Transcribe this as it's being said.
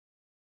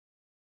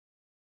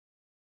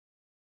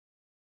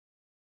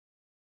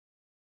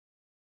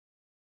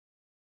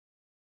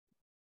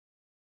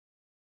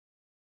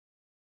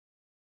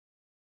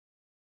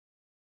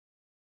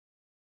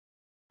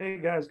Hey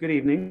guys, good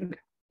evening.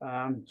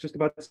 Just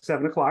about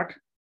 7 o'clock.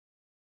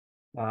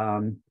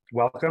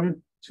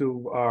 Welcome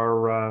to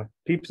our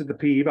peeps at the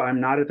Peeb. I'm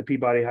not at the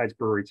Peabody Heights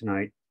Brewery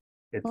tonight.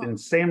 It's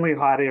insanely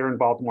hot here in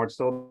Baltimore. It's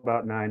still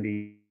about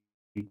 90.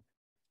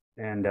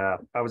 And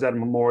I was at a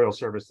memorial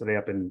service today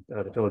up in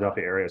the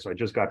Philadelphia area, so I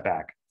just got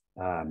back.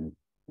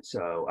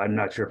 So I'm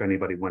not sure if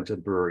anybody went to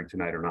the brewery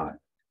tonight or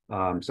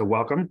not. So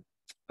welcome.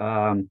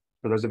 For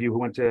those of you who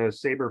went to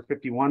SABR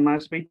 51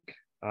 last week,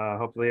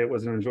 hopefully it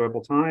was an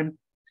enjoyable time.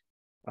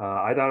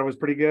 I thought it was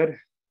pretty good.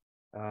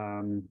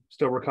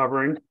 Still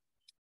recovering.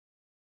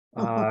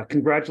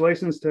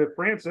 Congratulations to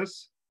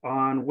Francis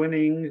on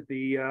winning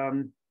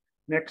the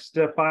next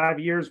 5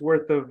 years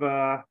worth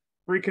of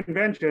free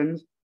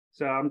conventions.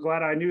 So I'm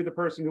glad I knew the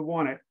person who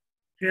won it.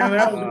 Yeah,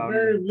 that was a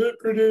very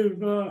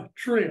lucrative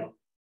trip.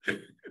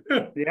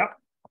 Yep.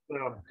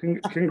 So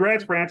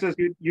congrats, Francis.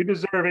 You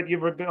deserve it.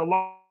 You've been a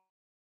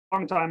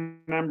long time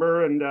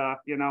member and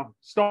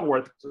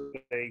stalwart,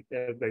 they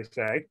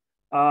say.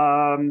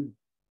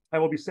 I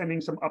will be sending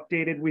some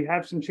updated. We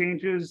have some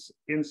changes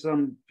in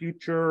some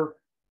future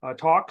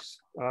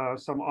talks.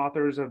 Some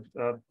authors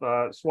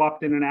have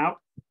swapped in and out.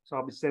 So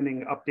I'll be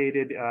sending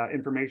updated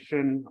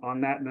information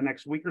on that in the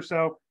next week or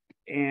so.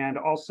 And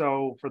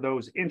also for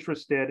those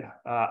interested,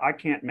 I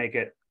can't make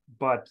it,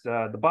 but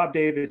the Bob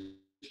Davis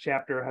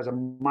chapter has a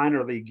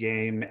minor league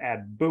game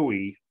at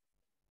Bowie,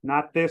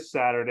 not this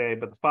Saturday,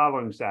 but the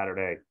following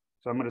Saturday.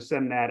 So I'm going to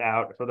send that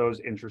out for those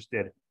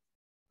interested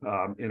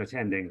in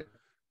attending.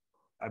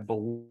 I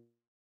believe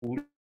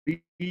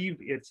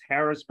it's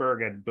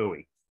Harrisburg at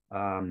Bowie.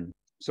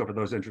 So for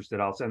those interested,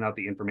 I'll send out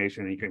the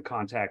information and you can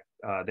contact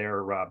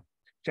their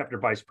chapter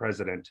vice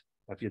president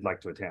if you'd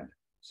like to attend.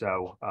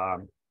 So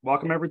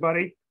welcome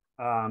everybody.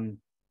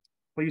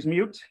 Please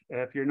mute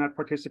if you're not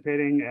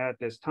participating at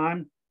this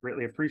time.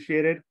 Greatly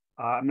appreciated.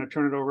 I'm going to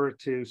turn it over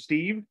to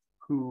Steve,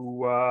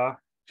 who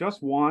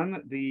just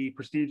won the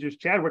prestigious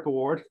Chadwick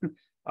Award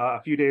a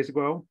few days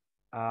ago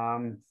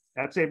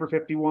at SABR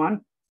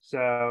 51.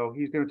 So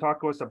he's going to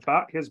talk to us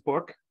about his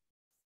book,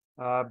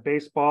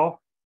 Baseball,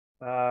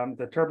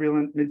 the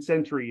Turbulent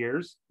Midcentury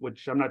Years,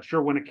 which I'm not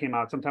sure when it came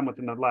out, sometime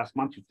within the last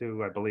month or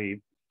two, I believe.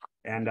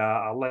 And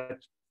I'll let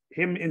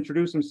him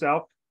introduce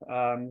himself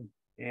and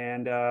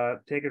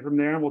take it from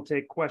there. And we'll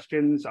take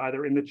questions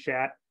either in the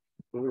chat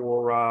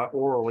or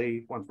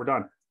orally once we're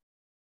done.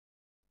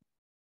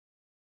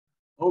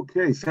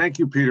 Okay, thank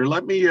you, Peter.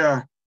 Let me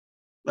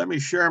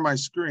share my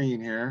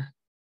screen here.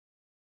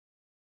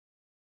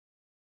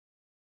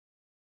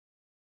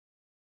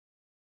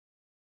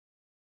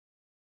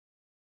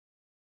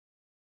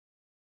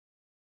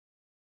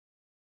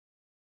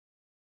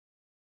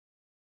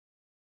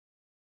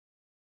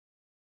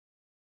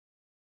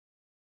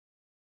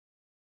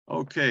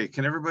 Okay,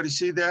 can everybody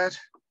see that?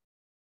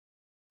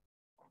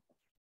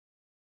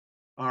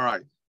 All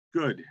right,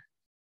 good.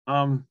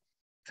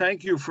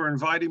 Thank you for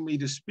inviting me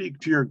to speak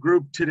to your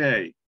group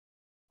today.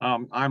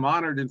 I'm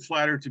honored and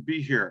flattered to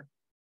be here.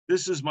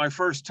 This is my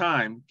first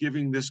time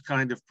giving this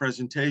kind of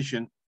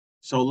presentation,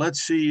 so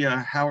let's see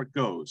how it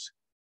goes.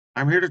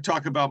 I'm here to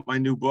talk about my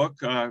new book,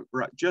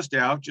 just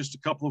out, just a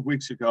couple of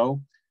weeks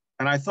ago,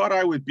 and I thought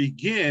I would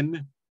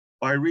begin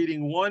by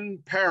reading one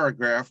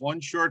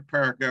short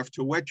paragraph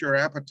to whet your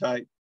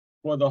appetite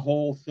for the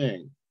whole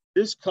thing.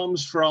 This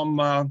comes from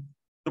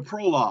the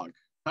prologue,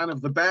 kind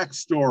of the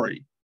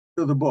backstory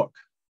to the book.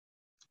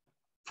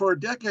 For a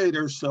decade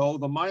or so,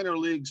 the minor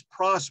leagues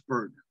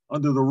prospered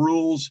under the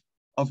rules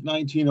of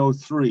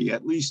 1903,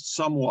 at least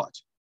somewhat.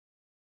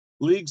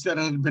 Leagues that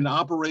had been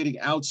operating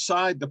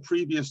outside the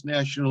previous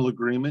national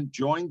agreement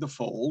joined the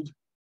fold,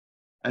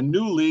 and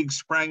new leagues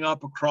sprang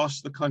up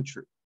across the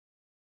country.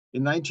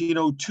 In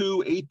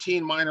 1902,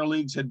 18 minor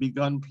leagues had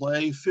begun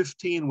play,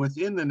 15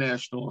 within the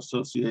National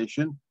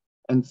Association,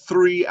 and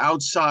 3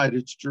 outside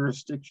its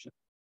jurisdiction.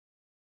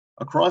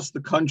 Across the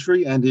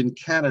country and in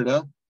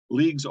Canada,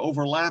 leagues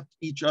overlapped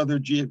each other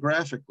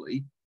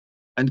geographically,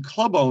 and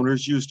club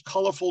owners used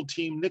colorful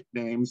team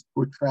nicknames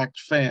to attract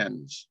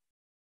fans.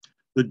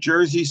 The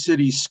Jersey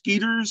City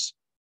Skeeters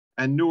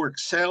and Newark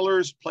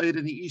Sailors played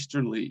in the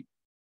Eastern League,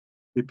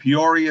 the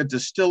Peoria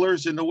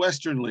Distillers in the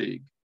Western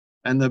League,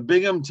 and the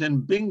Binghamton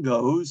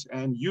Bingos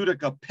and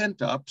Utica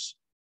Pentups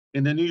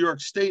in the New York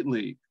State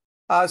League.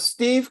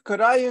 Steve, could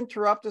I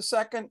interrupt a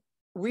second?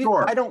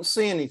 Sure. I don't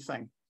see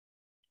anything.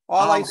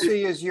 All I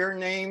see is your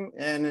name,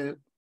 and it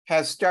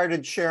has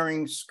started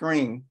sharing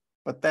screen,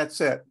 but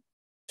that's it.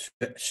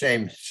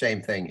 Same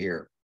thing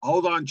here.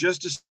 Hold on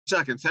just a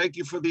second. Thank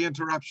you for the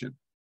interruption.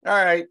 All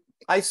right.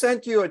 I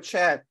sent you a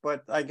chat,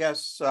 but I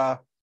guess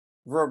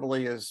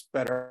verbally is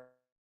better.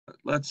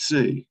 Let's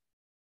see.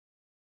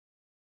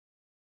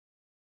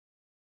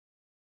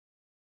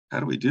 How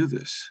do we do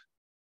this?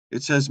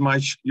 It says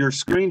your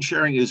screen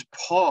sharing is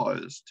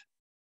paused.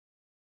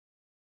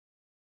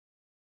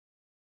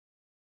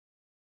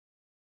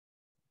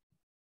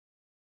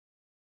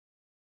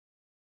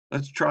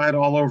 Let's try it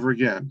all over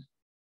again.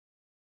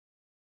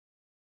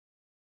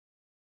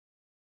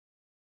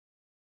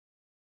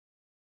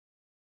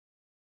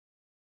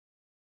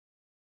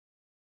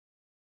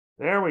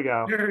 There we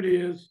go. There it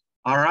is.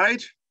 All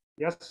right.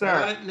 Yes, Got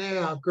sir. it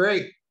now.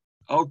 Great.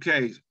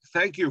 Okay.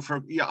 Thank you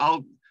for, yeah,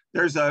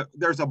 there's a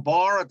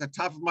bar at the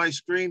top of my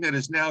screen that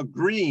is now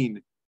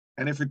green.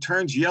 And if it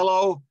turns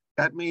yellow,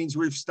 that means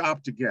we've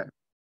stopped again.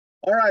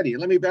 All righty,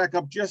 let me back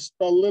up just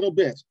a little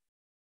bit.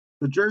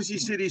 The Jersey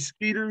City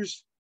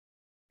Skeeters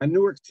and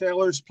Newark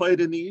Sailors played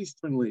in the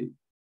Eastern League,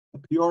 the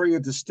Peoria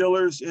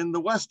Distillers in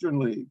the Western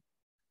League,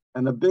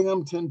 and the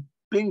Binghamton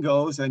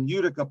Bingos and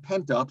Utica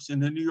Pentups in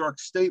the New York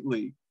State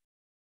League.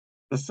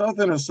 The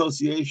Southern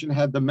Association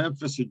had the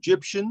Memphis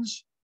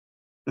Egyptians,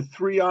 the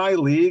 3I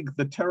League,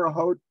 the Terre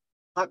Haute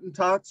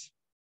Hottentots,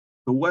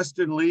 the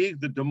Western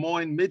League, the Des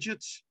Moines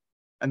Midgets,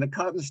 and the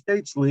Cotton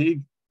States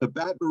League, the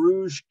Baton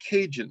Rouge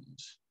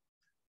Cajuns.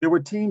 There were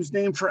teams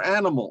named for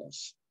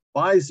animals: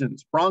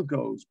 bisons,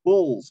 broncos,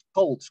 bulls,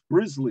 colts,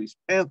 grizzlies,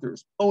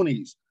 panthers,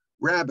 ponies,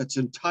 rabbits,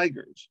 and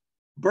tigers.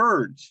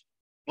 Birds: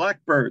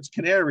 blackbirds,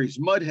 canaries,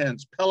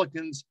 mudhens,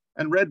 pelicans,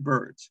 and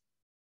redbirds.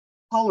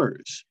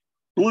 Colors: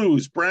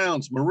 blues,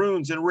 browns,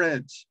 maroons, and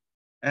reds.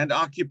 And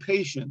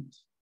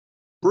occupations: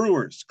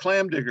 brewers,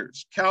 clam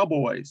diggers,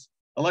 cowboys,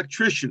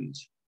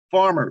 electricians,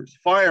 farmers,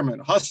 firemen,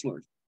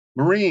 hustlers,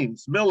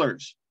 Marines,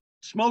 millers,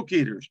 smoke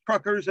eaters,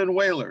 truckers, and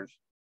whalers.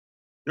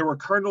 There were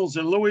colonels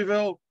in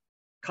Louisville,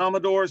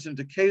 commodores in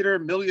Decatur,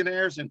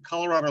 millionaires in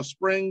Colorado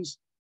Springs,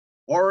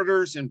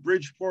 orators in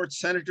Bridgeport,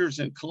 senators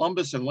in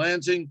Columbus and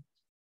Lansing,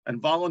 and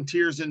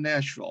volunteers in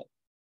Nashville.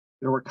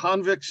 There were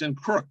convicts and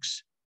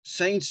crooks,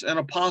 saints and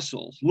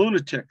apostles,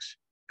 lunatics,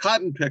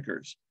 cotton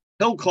pickers,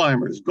 hill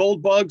climbers,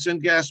 gold bugs,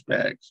 and gas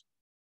bags.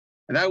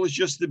 And that was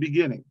just the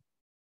beginning.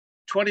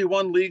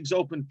 21 leagues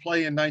opened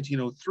play in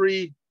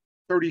 1903,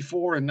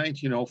 34 in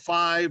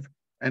 1905,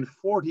 and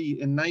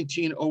 40 in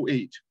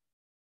 1908.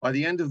 By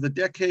the end of the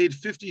decade,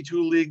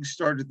 52 leagues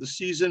started the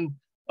season,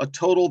 a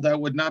total that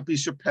would not be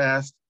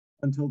surpassed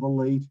until the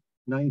late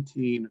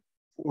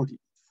 1940s.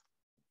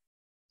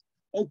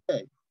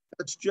 Okay,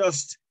 that's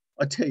just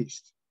a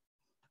taste.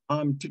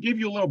 To give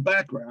you a little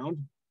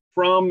background,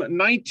 from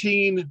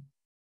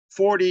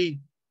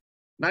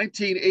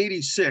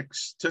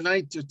 1986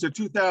 to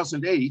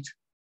 2008,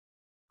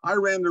 I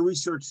ran the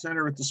research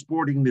center at the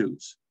Sporting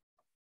News.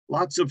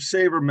 Lots of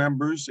SABR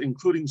members,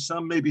 including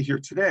some maybe here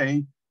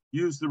today,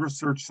 use the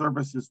research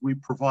services we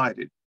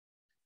provided.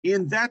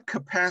 In that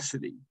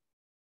capacity,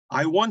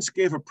 I once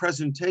gave a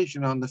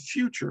presentation on the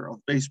future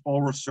of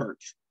baseball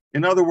research.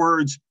 In other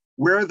words,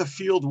 where the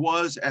field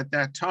was at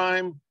that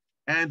time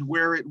and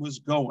where it was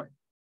going.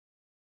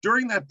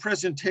 During that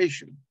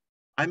presentation,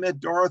 I met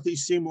Dorothy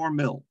Seymour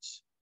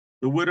Mills,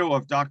 the widow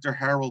of Dr.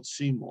 Harold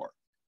Seymour.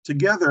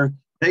 Together,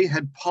 they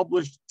had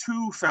published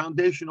two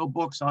foundational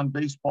books on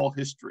baseball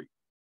history.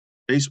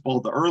 Baseball,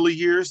 the Early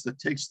Years, that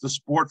takes the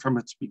sport from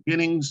its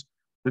beginnings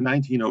to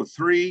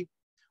 1903,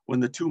 when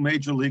the two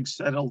major leagues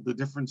settled the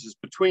differences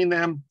between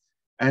them,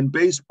 and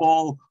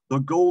Baseball, the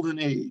Golden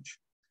Age,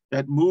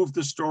 that moved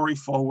the story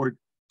forward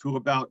to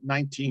about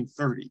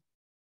 1930.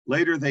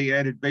 Later, they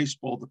added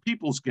Baseball, the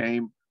People's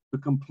Game, to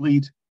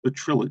complete the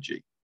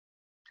trilogy.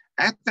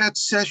 At that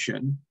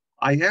session,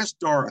 I asked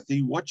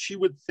Dorothy what she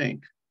would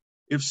think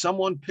if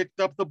someone picked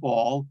up the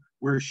ball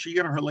where she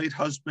and her late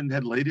husband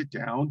had laid it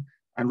down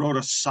and wrote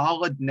a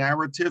solid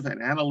narrative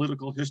and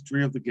analytical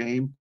history of the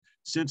game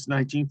since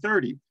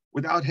 1930.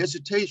 Without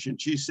hesitation,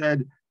 she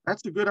said,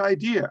 "That's a good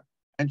idea,"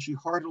 and she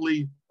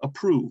heartily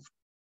approved.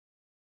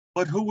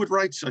 But who would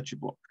write such a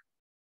book?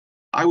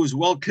 I was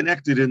well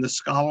connected in the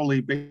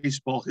scholarly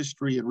baseball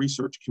history and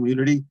research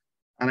community,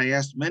 and I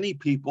asked many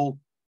people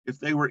if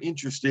they were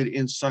interested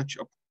in such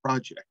a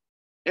project.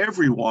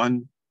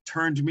 Everyone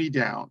turned me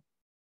down,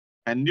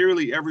 and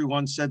nearly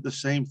everyone said the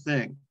same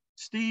thing.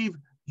 "Steve,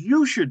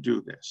 you should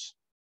do this."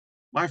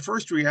 My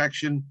first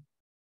reaction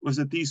was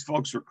that these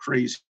folks were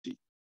crazy.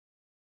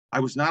 I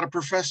was not a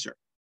professor.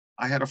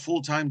 I had a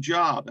full-time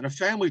job and a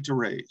family to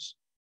raise,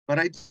 but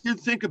I did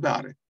think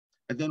about it.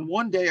 And then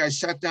one day I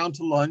sat down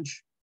to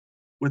lunch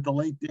with the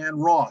late Dan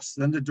Ross,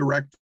 then the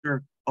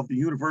director of the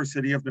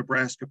University of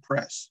Nebraska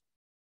Press.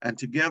 And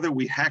together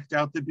we hacked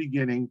out the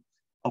beginning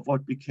of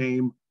what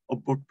became a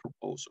book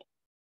proposal.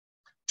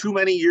 Too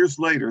many years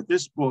later,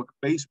 this book,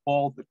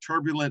 Baseball, the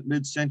Turbulent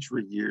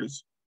Midcentury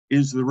Years,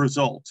 is the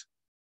result.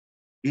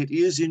 It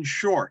is, in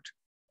short,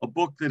 a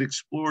book that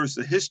explores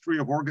the history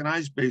of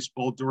organized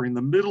baseball during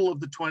the middle of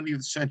the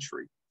 20th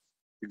century,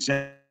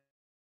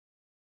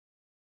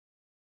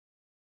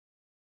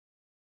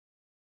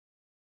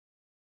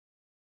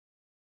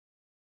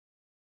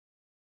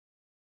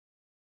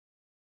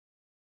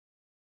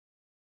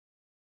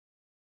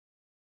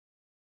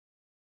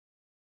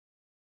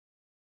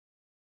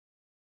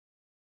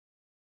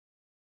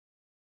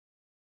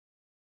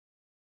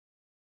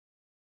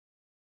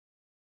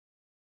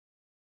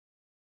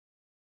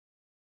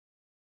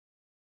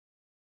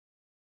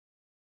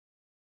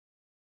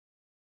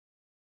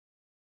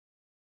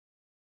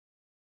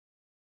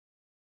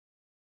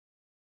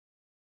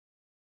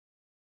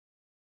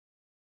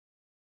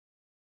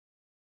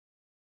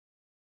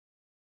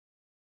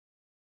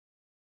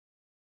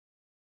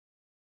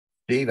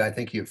 Steve, I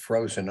think you've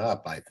frozen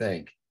up, I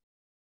think.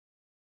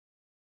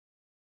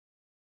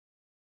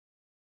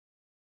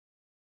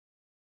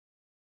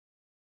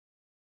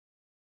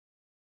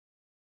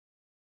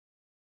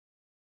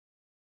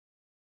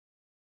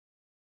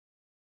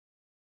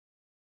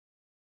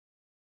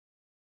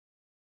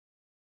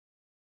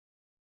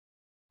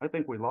 I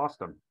think we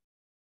lost him.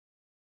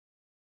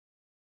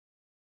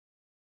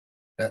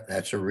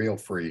 That's a real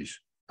freeze.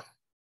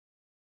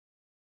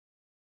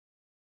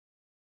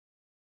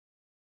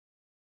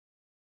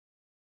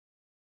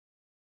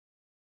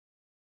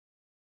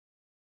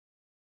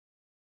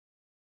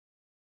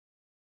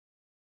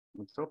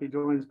 Let's hope he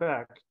joins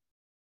back.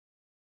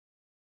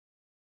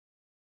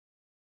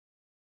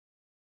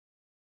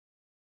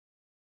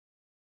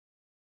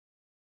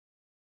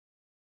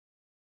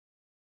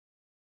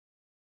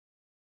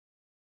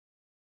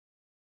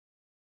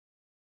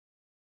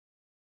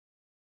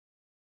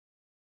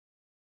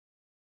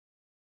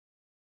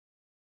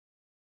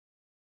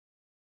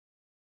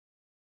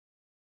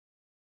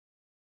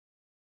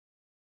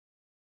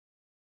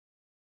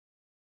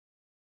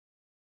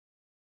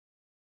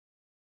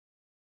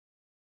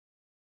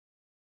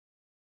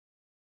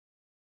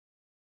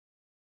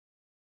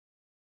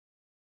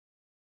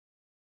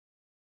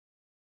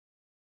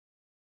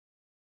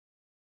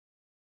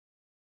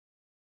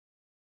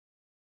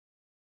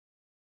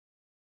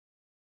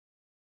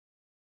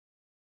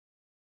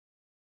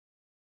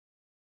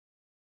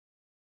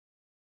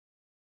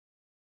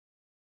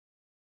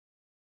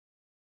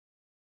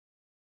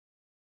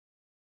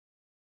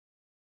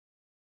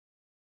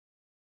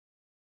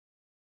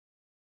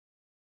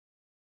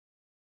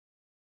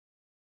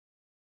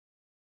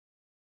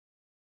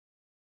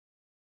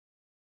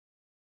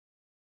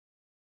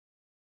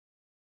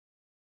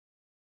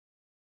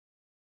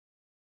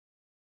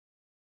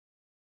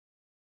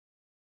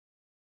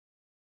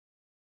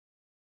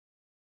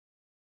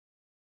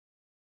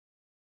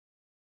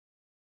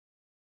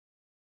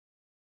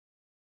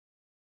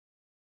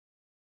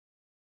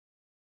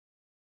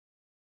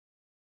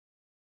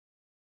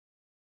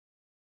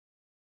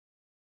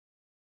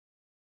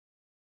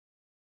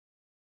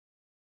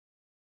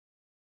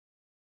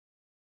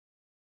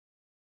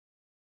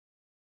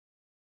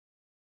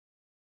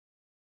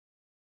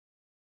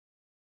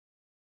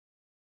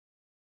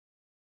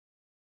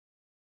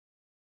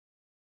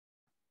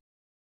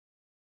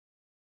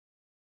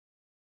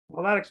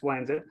 Well, that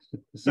explains it.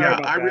 Sorry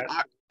about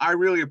that. I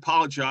really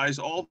apologize.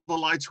 All the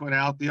lights went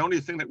out. The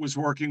only thing that was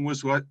working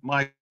was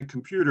my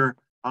computer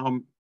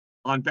on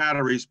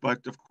batteries, but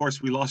of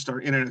course we lost our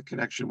internet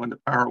connection when the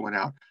power went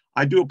out.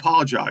 I do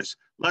apologize.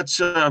 Let's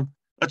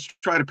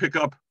try to pick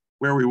up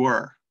where we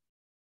were.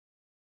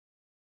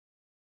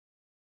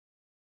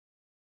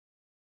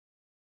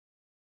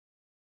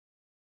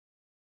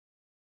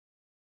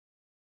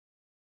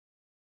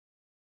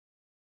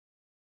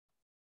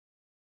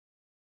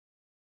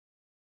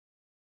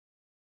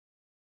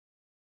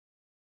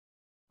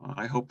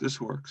 I hope this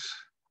works.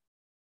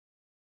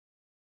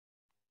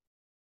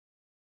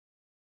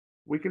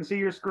 We can see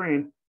your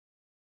screen.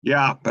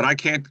 Yeah, but I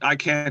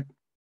can't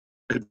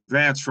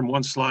advance from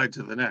one slide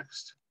to the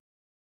next.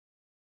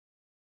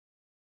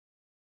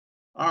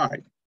 All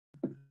right.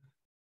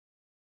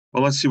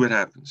 Well, let's see what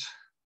happens.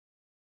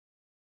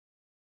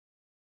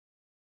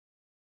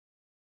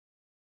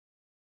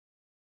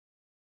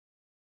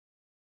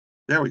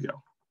 There we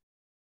go.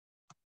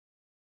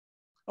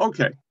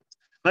 Okay,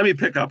 let me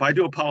pick up. I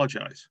do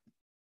apologize.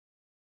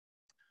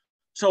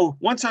 So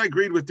once I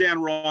agreed with Dan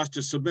Ross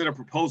to submit a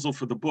proposal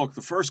for the book,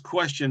 the first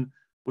question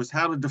was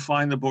how to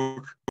define the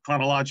book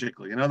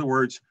chronologically. In other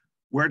words,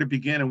 where to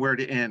begin and where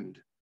to end.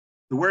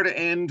 The where to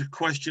end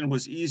question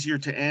was easier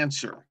to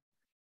answer.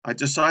 I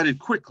decided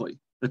quickly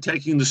that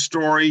taking the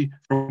story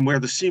from where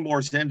the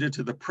Seymours ended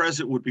to the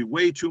present would be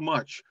way too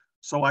much.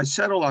 So I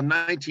settled on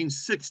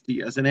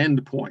 1960 as an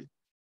end point.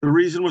 The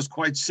reason was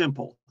quite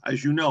simple.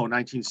 As you know,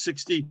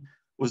 1960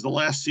 was the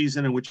last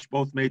season in which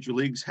both major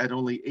leagues had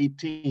only 8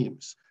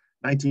 teams.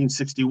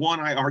 1961,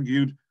 I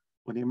argued,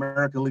 when the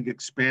American League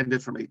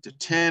expanded from 8 to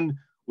 10,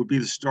 would be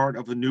the start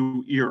of a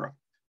new era.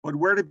 But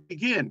where to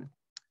begin?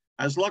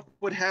 As luck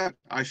would have,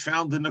 I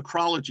found the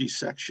necrology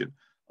section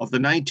of the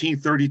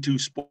 1932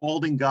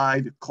 Spalding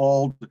Guide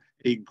called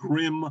A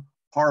Grim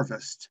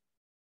Harvest,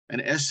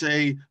 an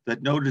essay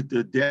that noted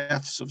the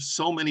deaths of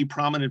so many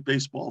prominent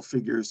baseball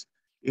figures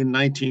in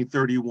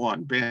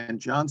 1931. Van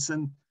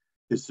Johnson,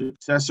 his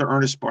successor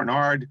Ernest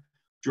Barnard,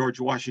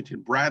 George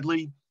Washington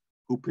Bradley,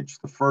 who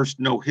pitched the first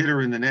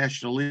no-hitter in the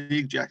National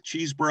League, Jack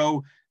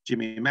Cheeseborough,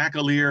 Jimmy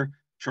McAleer,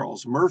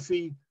 Charles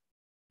Murphy,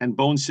 and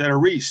Bonesetter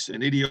Reese,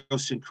 an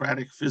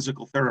idiosyncratic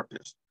physical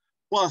therapist.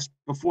 Plus,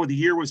 before the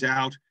year was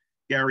out,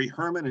 Gary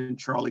Herman and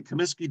Charlie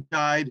Comiskey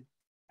died,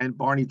 and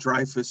Barney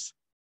Dreyfuss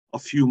a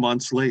few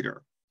months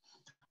later.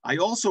 I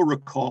also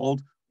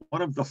recalled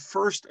one of the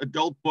first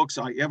adult books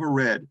I ever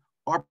read,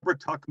 Barbara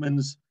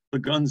Tuchman's The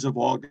Guns of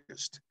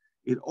August.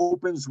 It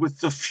opens with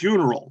the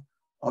funeral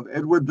of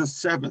Edward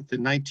VII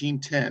in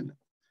 1910.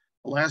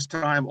 The last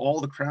time all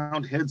the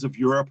crowned heads of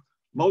Europe,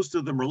 most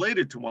of them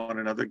related to one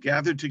another,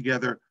 gathered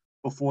together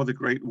before the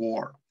Great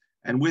War.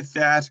 And with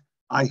that,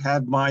 I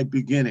had my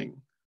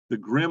beginning, the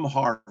grim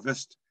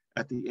harvest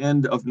at the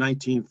end of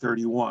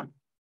 1931.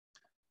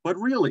 But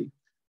really,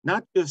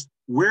 not just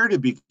where to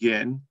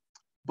begin,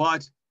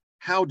 but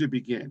how to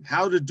begin,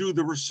 how to do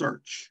the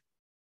research.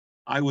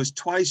 I was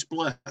twice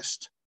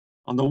blessed.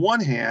 On the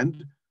one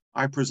hand,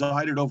 I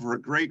presided over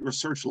a great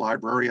research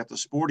library at the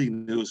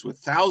Sporting News with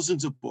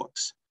thousands of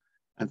books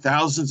and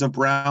thousands of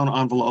brown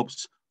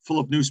envelopes full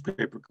of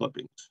newspaper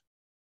clippings.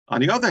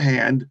 On the other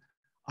hand,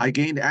 I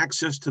gained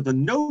access to the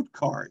note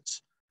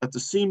cards that the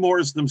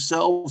Seymours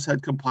themselves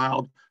had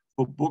compiled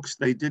for books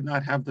they did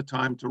not have the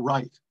time to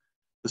write.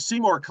 The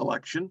Seymour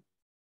collection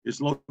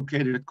is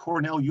located at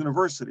Cornell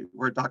University,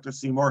 where Dr.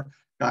 Seymour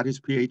got his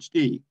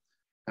PhD.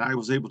 And I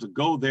was able to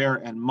go there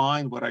and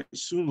mine what I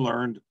soon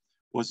learned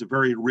was a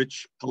very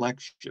rich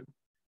collection.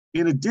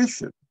 In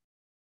addition,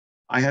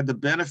 I had the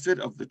benefit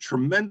of the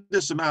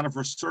tremendous amount of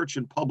research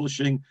and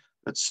publishing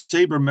that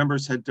SABR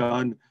members had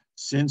done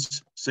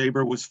since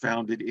SABR was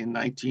founded in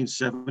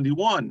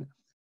 1971,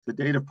 the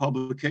date of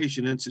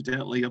publication,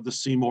 incidentally, of the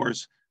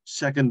Seymour's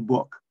second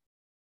book.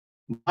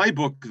 My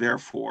book,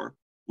 therefore,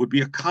 would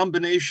be a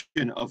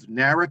combination of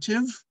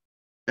narrative,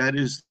 that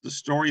is the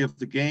story of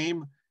the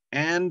game,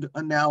 and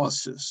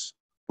analysis,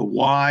 the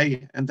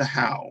why and the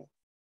how.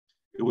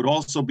 It would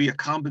also be a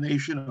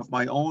combination of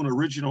my own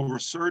original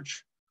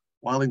research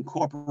while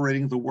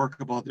incorporating the work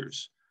of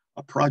others,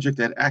 a project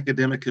that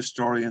academic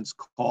historians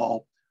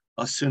call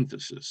a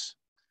synthesis.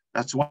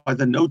 That's why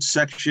the notes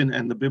section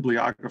and the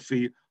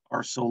bibliography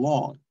are so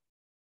long.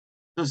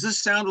 Does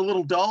this sound a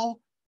little dull?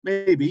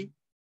 Maybe.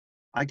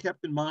 I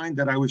kept in mind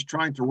that I was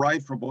trying to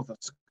write for both a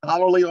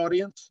scholarly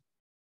audience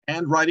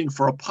and writing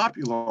for a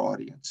popular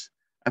audience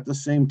at the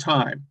same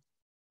time.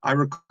 I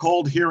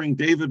recalled hearing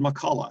David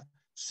McCullough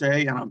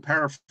say, and I'm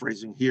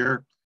paraphrasing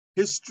here,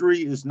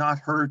 history is not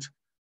hurt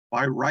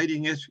by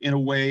writing it in a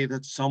way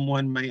that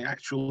someone may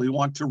actually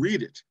want to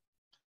read it.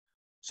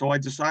 So I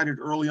decided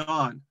early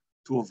on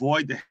to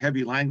avoid the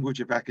heavy language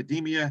of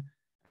academia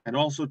and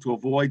also to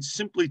avoid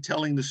simply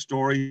telling the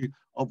story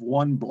of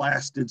one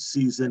blasted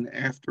season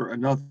after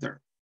another.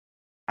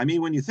 I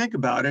mean, when you think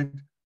about it,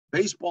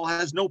 baseball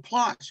has no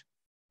plot.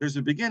 There's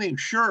a beginning,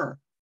 sure,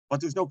 but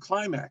there's no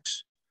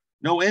climax,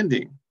 no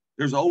ending.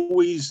 There's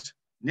always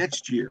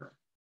next year.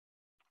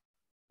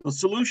 The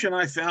solution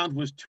I found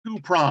was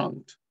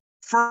two-pronged.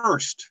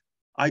 First,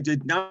 I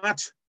did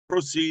not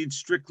proceed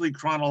strictly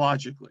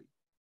chronologically,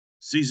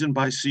 season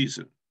by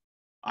season.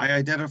 I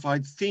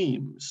identified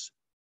themes,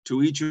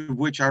 to each of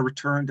which I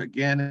returned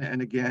again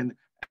and again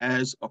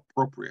as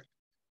appropriate.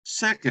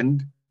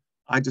 Second,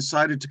 I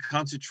decided to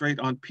concentrate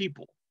on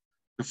people,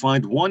 to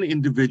find one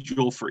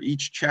individual for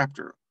each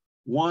chapter,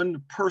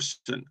 one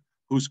person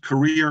whose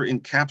career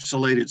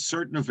encapsulated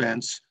certain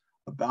events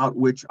about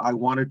which I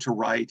wanted to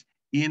write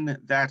in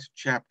that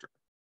chapter.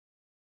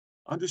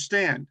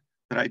 Understand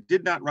that I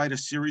did not write a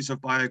series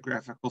of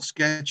biographical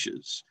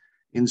sketches.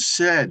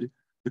 Instead,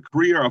 the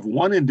career of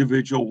one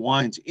individual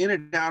winds in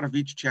and out of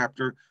each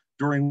chapter,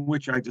 during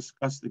which I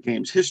discuss the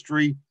game's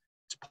history,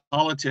 its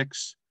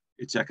politics,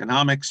 its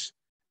economics,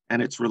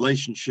 and its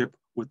relationship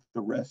with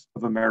the rest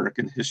of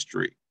American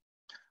history.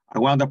 I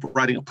wound up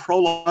writing a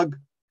prologue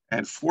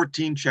and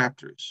 14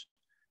 chapters.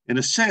 In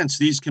a sense,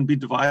 these can be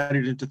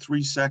divided into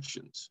three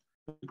sections: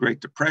 the Great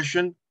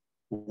Depression,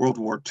 World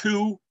War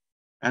II,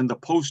 and the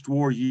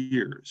post-war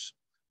years.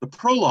 The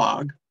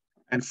prologue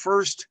and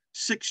first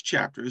 6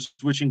 chapters,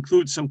 which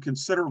include some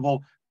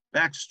considerable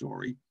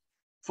backstory,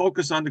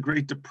 focus on the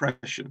Great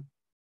Depression.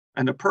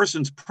 And the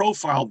persons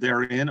profiled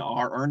therein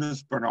are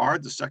Ernest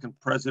Bernard, the second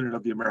president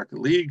of the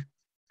American League,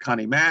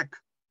 Connie Mack,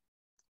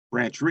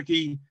 Branch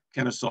Rickey,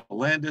 Kennesaw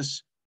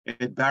Landis,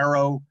 Ed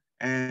Barrow,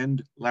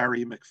 and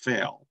Larry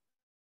McPhail.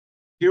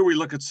 Here we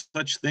look at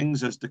such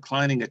things as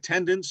declining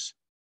attendance,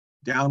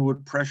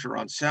 downward pressure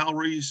on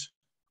salaries,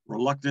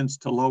 reluctance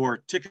to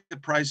lower ticket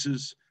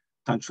prices,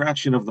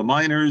 contraction of the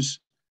miners,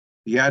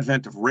 the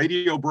advent of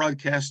radio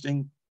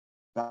broadcasting,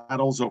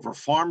 battles over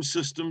farm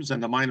systems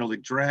and the minor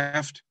league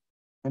draft,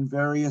 and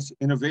various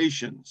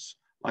innovations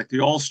like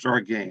the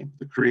All-Star Game,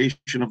 the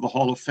creation of the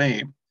Hall of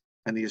Fame,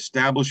 and the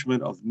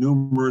establishment of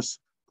numerous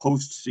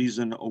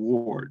postseason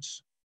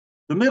awards.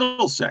 The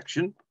middle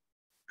section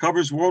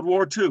covers World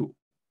War II.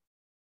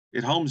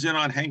 It homes in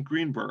on Hank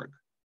Greenberg,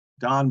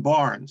 Don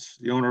Barnes,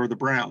 the owner of the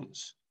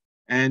Browns,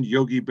 and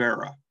Yogi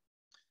Berra.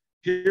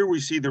 Here we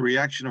see the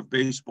reaction of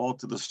baseball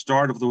to the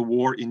start of the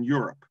war in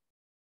Europe,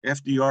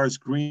 FDR's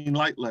green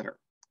light letter,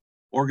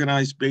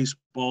 organized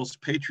baseball's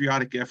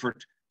patriotic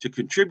effort to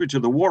contribute to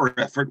the war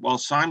effort while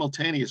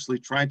simultaneously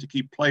trying to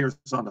keep players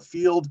on the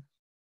field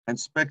and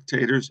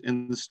spectators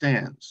in the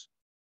stands.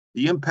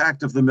 The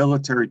impact of the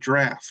military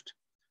draft,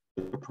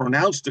 the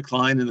pronounced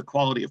decline in the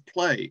quality of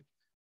play,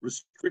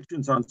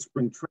 restrictions on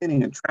spring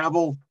training and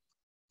travel,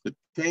 the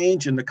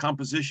change in the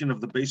composition of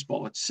the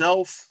baseball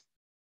itself,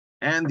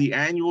 and the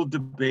annual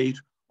debate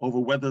over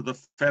whether the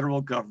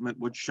federal government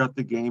would shut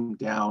the game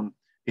down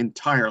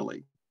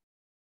entirely.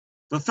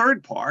 The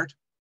third part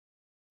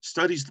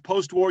studies the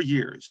post-war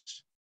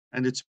years,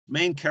 and its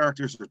main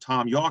characters are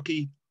Tom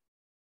Yawkey,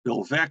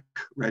 Bill Veeck,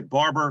 Red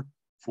Barber,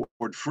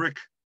 Ford Frick,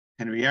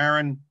 Henry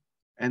Aaron,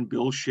 and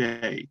Bill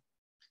Shea.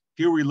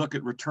 Here we look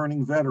at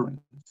returning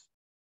veterans,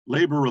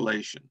 labor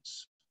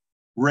relations,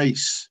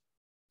 race,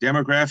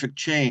 demographic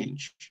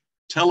change,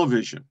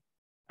 television,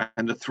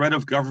 and the threat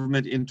of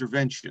government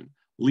intervention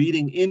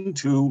leading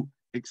into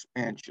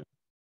expansion.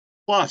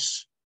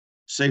 Plus,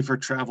 safer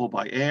travel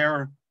by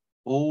air,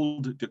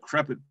 old,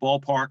 decrepit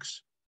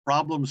ballparks,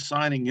 problems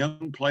signing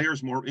young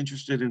players more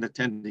interested in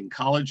attending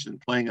college than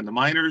playing in the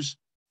minors,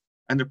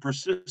 and the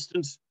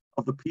persistence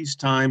of the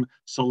peacetime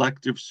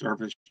selective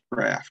service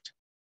draft.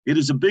 It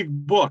is a big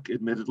book,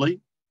 admittedly,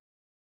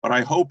 but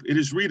I hope it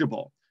is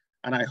readable,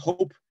 and I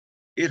hope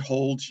it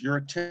holds your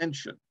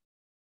attention.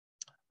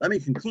 Let me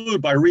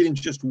conclude by reading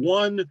just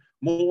one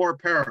more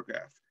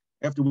paragraph,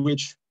 after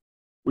which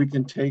we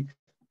can take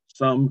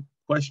some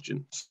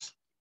questions.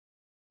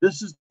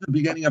 This is the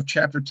beginning of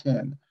chapter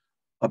 10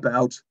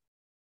 about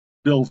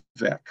Bill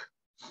Veeck.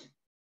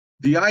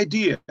 The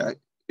idea,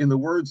 in the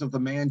words of the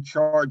man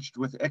charged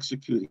with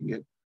executing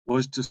it,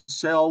 was to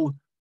sell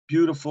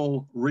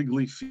beautiful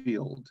Wrigley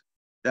Field.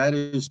 That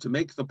is, to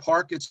make the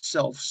park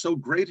itself so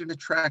great an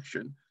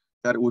attraction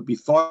that it would be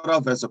thought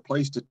of as a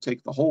place to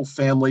take the whole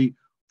family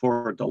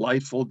for a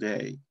delightful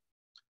day.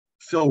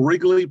 Phil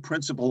Wrigley,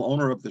 principal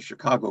owner of the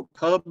Chicago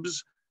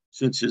Cubs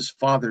since his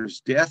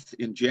father's death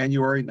in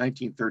January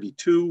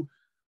 1932,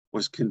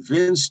 was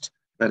convinced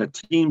that a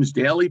team's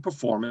daily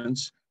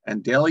performance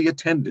and daily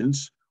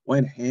attendance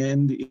went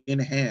hand in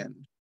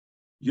hand.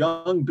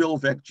 Young Bill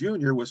Veeck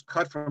Jr. was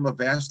cut from a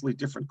vastly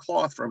different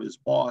cloth from his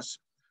boss,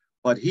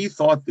 but he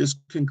thought this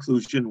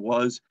conclusion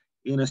was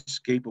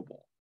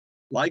inescapable.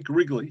 Like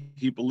Wrigley,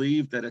 he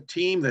believed that a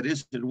team that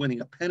isn't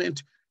winning a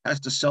pennant has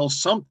to sell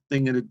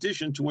something in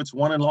addition to its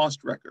won and lost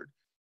record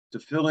to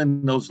fill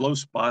in those low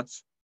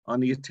spots on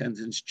the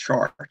attendance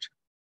chart.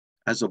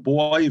 As a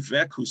boy,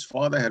 Veeck, whose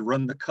father had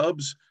run the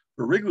Cubs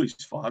for Wrigley's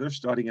father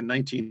starting in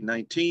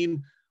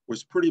 1919,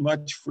 was pretty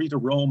much free to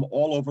roam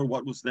all over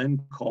what was then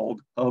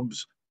called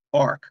Cubs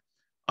Park.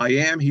 I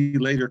am, he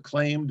later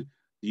claimed,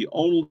 the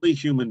only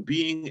human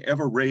being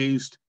ever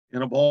raised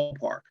in a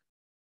ballpark.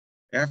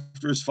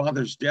 After his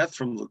father's death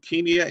from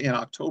leukemia in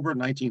October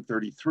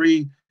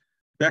 1933,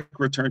 Veeck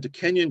returned to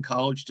Kenyon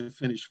College to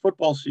finish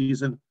football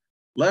season,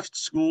 left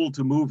school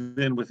to move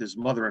in with his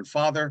mother and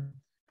father,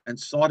 and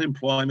sought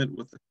employment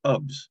with the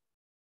Cubs.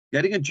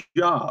 Getting a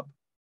job,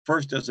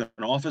 first as an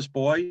office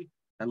boy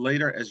and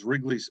later as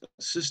Wrigley's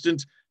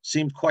assistant,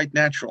 seemed quite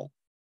natural.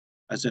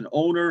 As an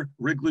owner,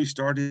 Wrigley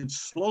started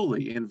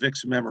slowly in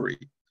Veeck's memory.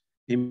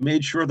 He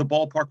made sure the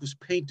ballpark was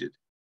painted.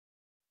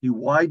 He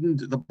widened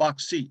the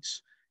box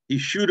seats. He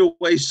shooed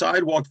away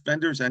sidewalk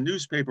vendors and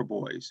newspaper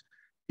boys.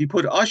 He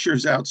put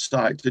ushers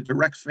outside to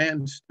direct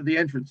fans to the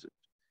entrances.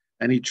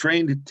 And he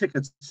trained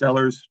ticket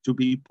sellers to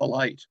be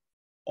polite.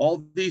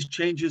 All these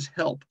changes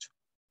helped,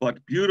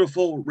 but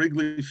beautiful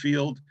Wrigley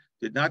Field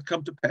did not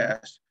come to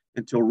pass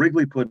until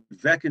Wrigley put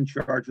Veeck in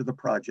charge of the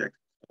project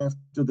after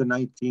the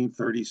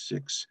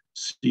 1936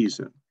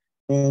 season.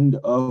 End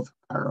of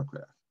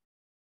paragraph.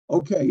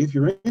 Okay, if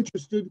you're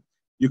interested,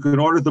 you can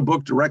order the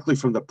book directly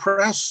from the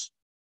press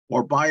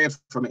or buy it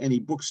from any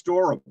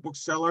bookstore or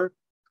bookseller.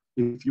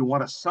 If you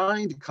want a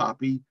signed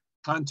copy,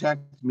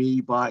 contact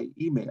me by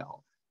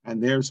email.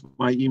 And there's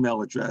my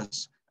email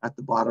address at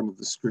the bottom of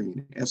the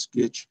screen,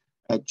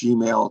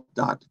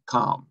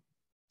 sgitch@gmail.com.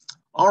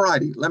 All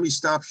righty, let me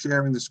stop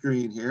sharing the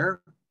screen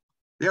here.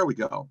 There we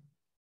go.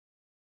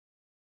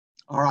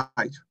 All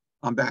right,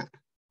 I'm back.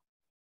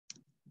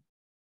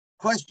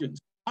 Questions,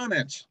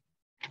 comments?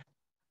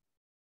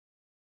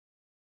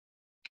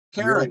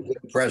 Karen. Really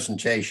good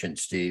presentation,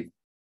 Steve.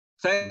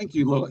 Thank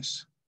you,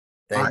 Louis.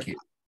 Thank you.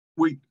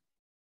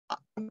 I'm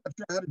not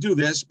sure how to do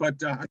this,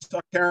 but I saw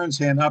Karen's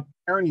hand up.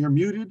 Karen, you're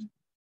muted.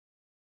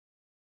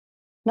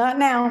 Not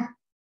now.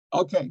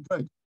 Okay,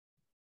 good.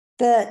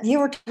 You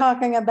were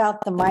talking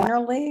about the minor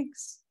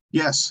leagues,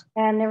 Yes.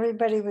 and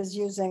everybody was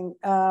using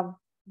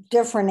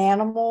different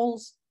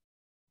animals.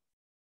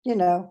 You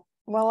know,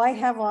 well, I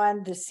have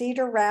on the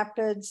Cedar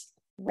Rapids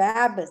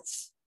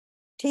Rabbits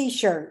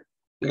T-shirt.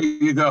 There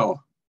you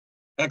go.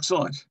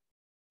 Excellent.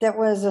 That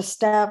was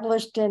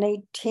established in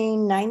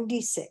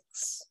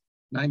 1896.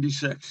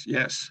 96,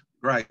 yes,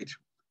 right.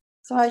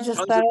 So I just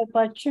thought I'd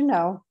let you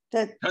know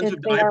that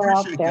if they I are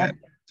out appreciate there. that.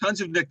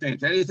 Tons of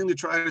nicknames, anything to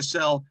try to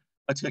sell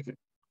a ticket.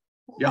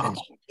 Yeah.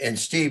 And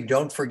Steve,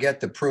 don't forget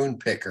the prune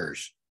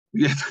pickers.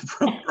 Yeah,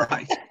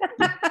 right.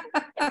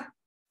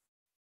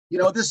 You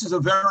know, this is a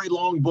very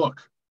long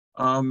book.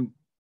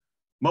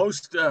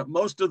 Most of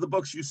the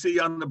books you see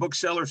on the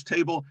bookseller's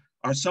table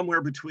are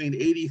somewhere between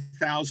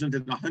 80,000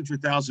 and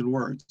 100,000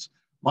 words.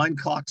 Mine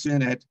clocks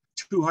in at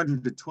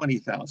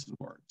 220,000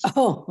 words.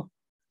 Oh.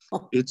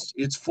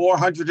 It's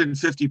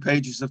 450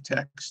 pages of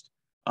text.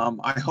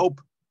 I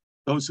hope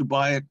those who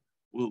buy it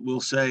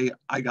will say,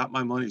 I got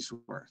my money's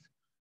worth.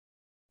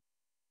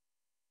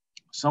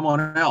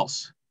 Someone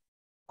else?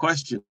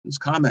 Questions,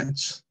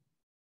 comments?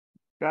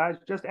 Guys,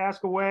 just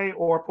ask away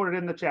or put it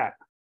in the chat.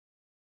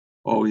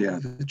 Oh yeah,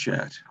 the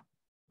chat.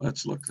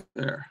 Let's look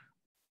there.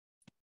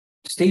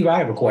 Steve, I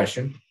have a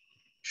question.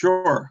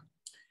 Sure.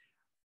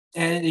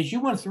 And as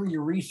you went through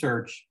your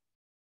research,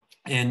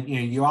 and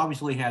you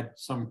obviously had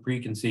some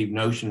preconceived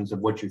notions of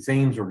what your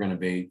themes were going to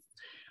be.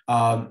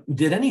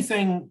 Did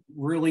anything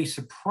really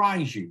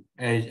surprise you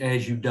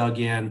as you dug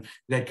in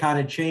that kind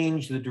of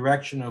changed the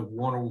direction of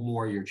one or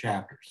more of your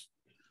chapters?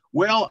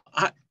 Well,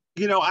 I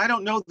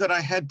don't know that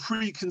I had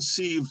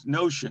preconceived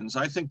notions.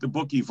 I think the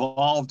book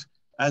evolved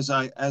as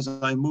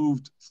I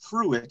moved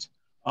through it.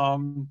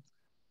 And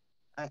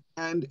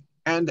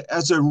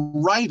as a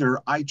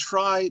writer, I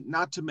try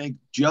not to make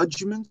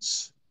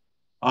judgments.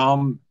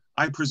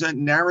 I present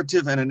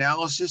narrative and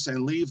analysis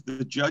and leave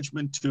the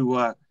judgment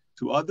to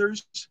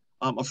others.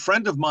 A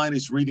friend of mine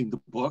is reading the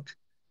book,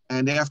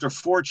 and after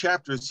 4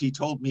 chapters, he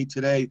told me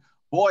today,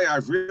 "Boy,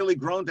 I've really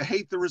grown to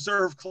hate the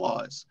reserve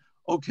clause."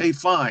 Okay,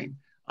 fine.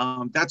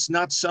 That's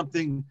not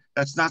something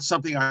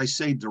I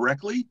say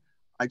directly.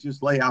 I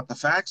just lay out the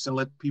facts and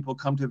let people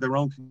come to their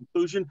own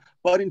conclusion.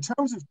 But in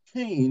terms of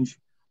change,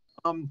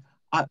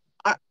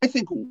 I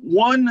think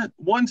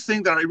one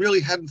thing that I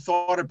really hadn't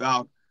thought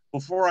about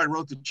before I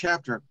wrote the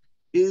chapter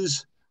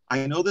is,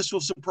 I know this will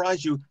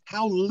surprise you,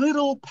 how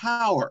little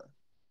power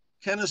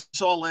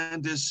Kennesaw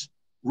Landis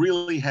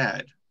really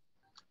had.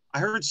 I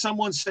heard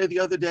someone say the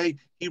other day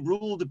he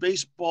ruled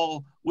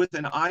baseball with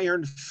an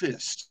iron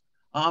fist.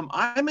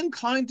 I'm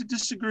inclined to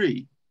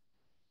disagree.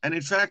 And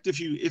in fact, if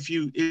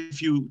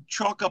you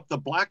chalk up the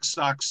Black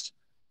Sox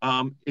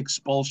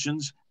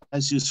expulsions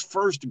as his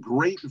first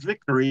great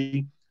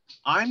victory,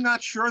 I'm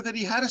not sure that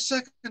he had a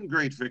second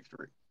great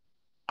victory.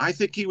 I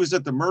think he was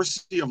at the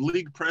mercy of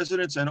league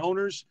presidents and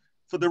owners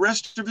for the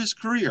rest of his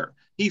career.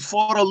 He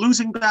fought a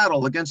losing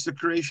battle against the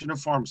creation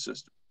of farm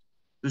systems.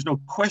 There's no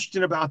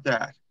question about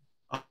that.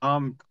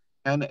 I'll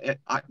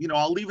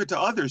leave it to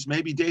others,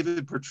 maybe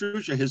David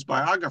Petruccia, his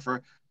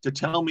biographer, to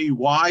tell me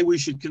why we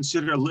should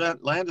consider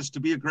Landis to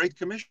be a great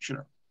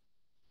commissioner.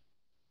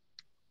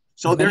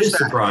 So that is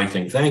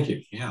surprising. Thank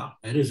you. Yeah,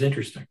 that is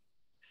interesting.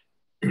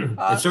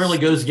 It certainly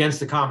goes against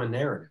the common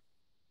narrative.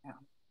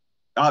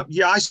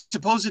 Yeah, I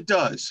suppose it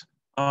does.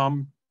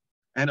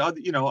 And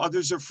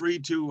others are free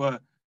to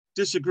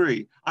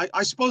disagree.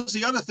 I suppose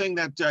the other thing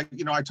that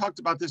I talked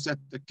about this at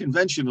the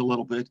convention a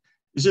little bit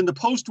is in the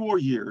post-war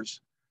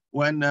years,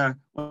 when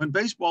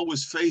baseball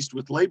was faced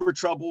with labor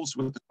troubles,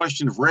 with the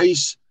question of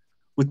race,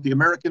 with the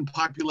American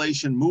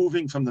population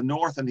moving from the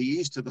north and the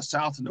east to the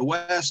south and the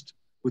west,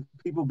 with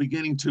people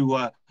beginning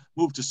to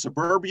move to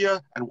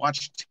suburbia and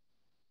watch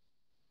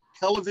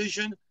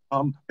television,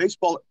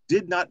 baseball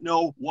did not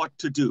know what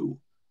to do.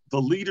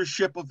 The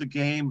leadership of the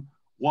game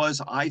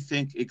was, I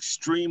think,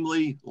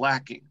 extremely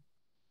lacking.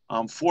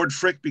 Ford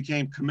Frick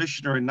became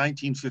commissioner in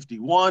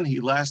 1951. He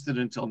lasted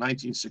until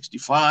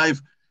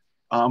 1965.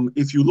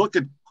 If you look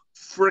at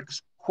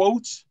Frick's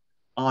quotes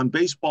on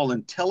baseball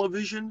and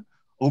television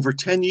over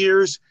 10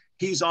 years,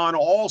 he's on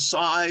all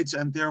sides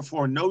and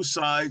therefore no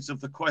sides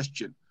of the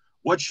question.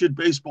 What should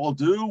baseball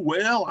do?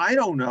 Well, I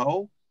don't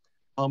know.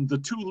 The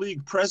 2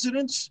 league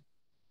presidents,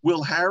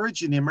 Will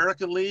Harridge in the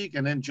American League,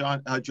 and then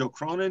Joe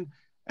Cronin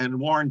and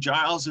Warren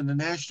Giles in the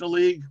National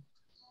League,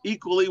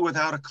 equally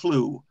without a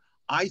clue.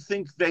 I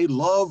think they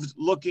loved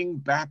looking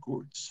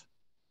backwards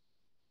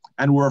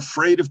and were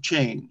afraid of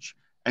change.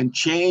 And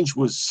change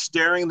was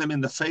staring them in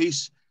the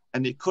face,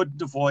 and they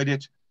couldn't avoid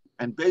it.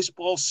 And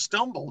baseball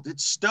stumbled. It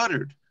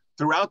stuttered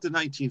throughout the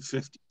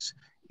 1950s.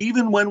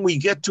 Even when we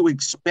get to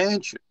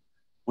expansion,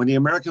 when the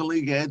American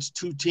League adds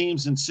 2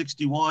 teams in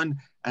 61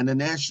 and the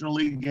National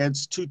League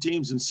adds 2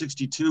 teams in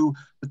 62,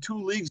 the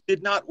 2 leagues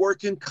did not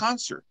work in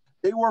concert.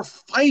 They were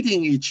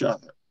fighting each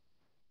other.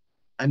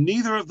 And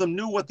neither of them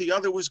knew what the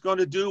other was going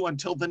to do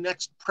until the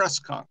next press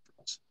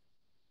conference.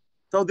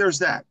 So there's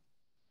that.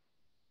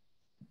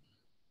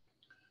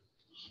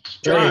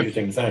 Very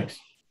interesting, thanks.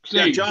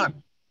 Steve, yeah,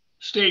 John.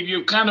 Steve,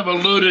 you kind of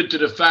alluded to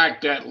the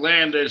fact that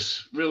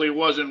Landis really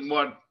wasn't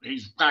what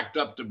he's packed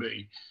up to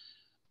be.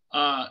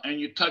 And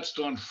you touched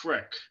on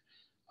Frick.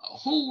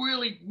 Who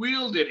really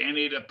wielded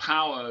any of the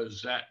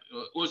powers?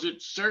 Was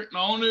it certain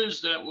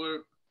owners that were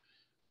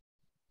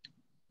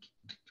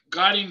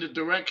guiding the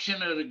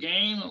direction of the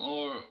game,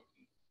 or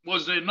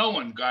was there no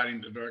one guiding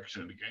the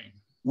direction of the game?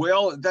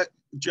 Well,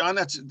 John,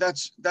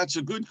 that's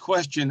a good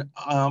question.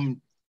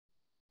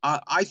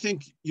 I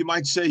think you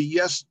might say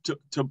yes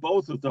to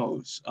both of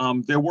those.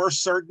 There were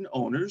certain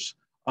owners.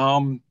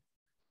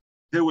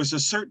 There was a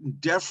certain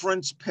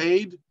deference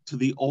paid to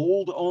the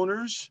old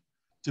owners,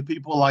 to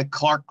people like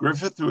Clark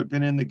Griffith, who had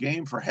been in the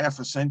game for half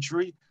a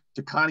century,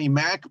 to Connie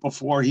Mack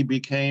before he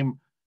became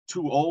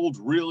too old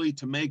really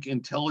to make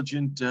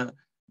intelligent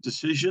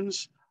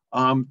decisions.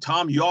 Tom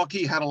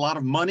Yawkey had a lot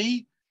of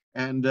money,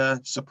 and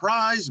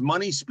surprise,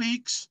 money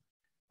speaks.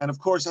 And of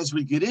course, as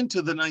we get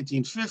into the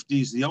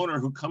 1950s, the owner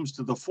who comes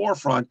to the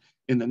forefront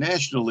in the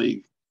National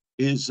League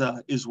is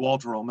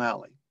Walter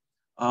O'Malley.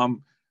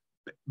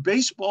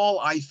 Baseball,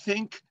 I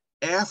think,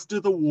 after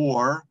the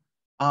war,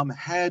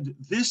 had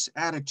this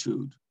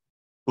attitude: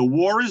 the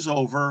war is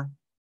over,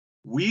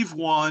 we've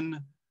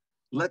won,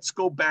 let's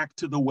go back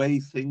to the way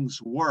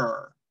things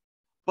were.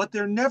 But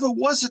there never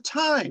was a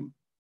time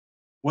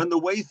when the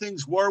way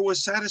things were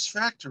was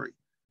satisfactory.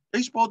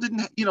 Baseball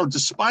didn't,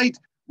 despite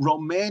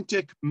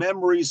romantic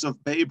memories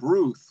of Babe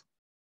Ruth,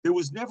 there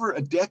was never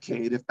a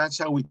decade, if that's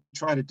how we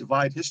try to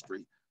divide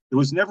history, there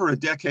was never a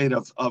decade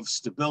of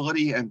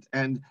stability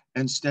and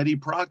steady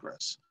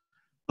progress.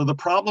 So the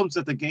problems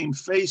that the game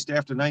faced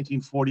after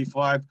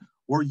 1945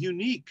 were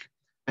unique,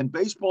 and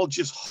baseball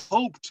just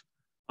hoped,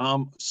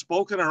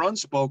 spoken or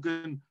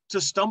unspoken,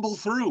 to stumble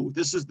through.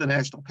 This is the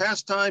national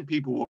pastime.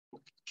 People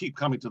will keep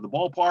coming to the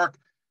ballpark,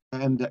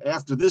 and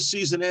after this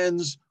season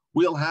ends,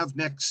 we'll have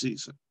next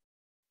season.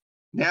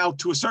 Now,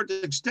 to a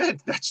certain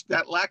extent,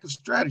 that lack of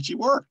strategy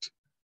worked.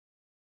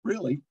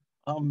 Really,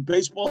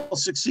 baseball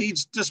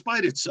succeeds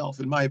despite itself,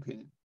 in my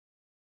opinion.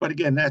 But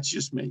again, that's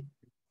just me.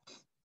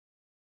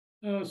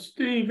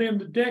 Steve, in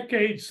the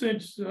decades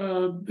since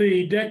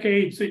the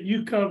decades that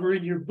you cover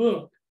in your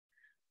book,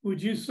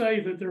 would you say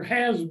that there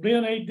has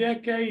been a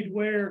decade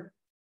where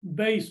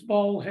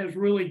baseball has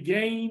really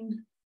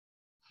gained?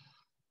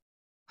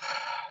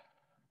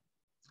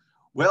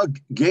 Well,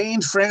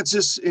 gained,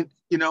 Francis, it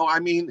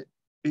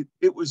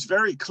was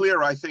very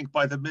clear, I think,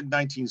 by the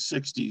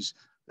mid-1960s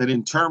that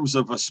in terms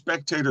of a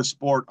spectator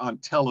sport on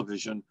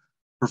television,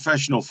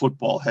 professional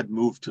football had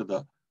moved to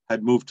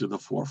the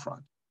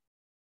forefront.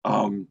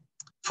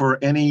 For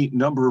any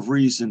number of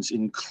reasons,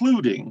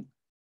 including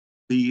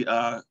the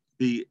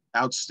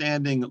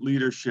outstanding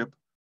leadership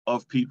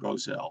of Pete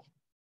Rozelle.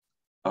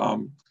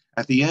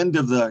 At the end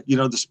of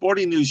the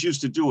Sporting News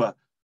used to do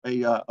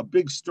a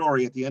big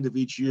story at the end of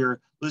each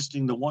year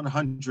listing the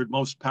 100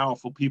 most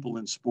powerful people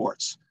in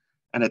sports.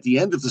 And at the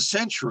end of the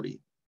century,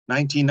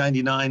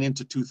 1999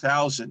 into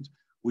 2000,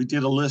 we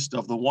did a list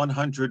of the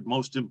 100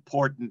 most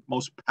important,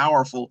 most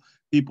powerful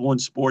people in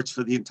sports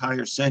for the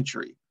entire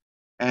century.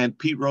 And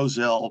Pete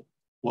Rozelle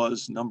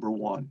was number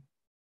one.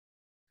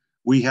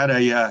 We had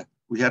a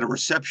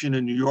reception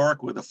in New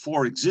York where the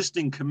 4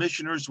 existing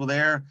commissioners were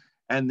there,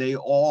 and they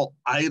all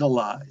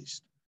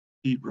idolized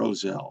Pete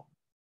Rozelle.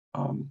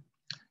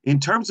 In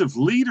terms of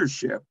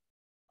leadership,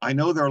 I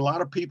know there are a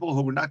lot of people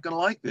who are not going to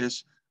like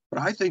this,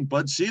 but I think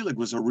Bud Selig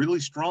was a really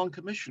strong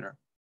commissioner.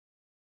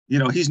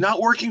 He's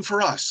not working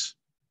for us.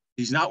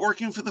 He's not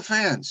working for the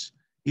fans.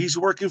 He's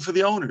working for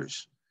the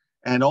owners.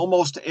 And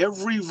almost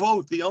every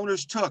vote the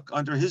owners took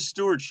under his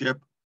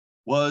stewardship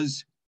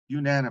was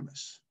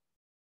unanimous.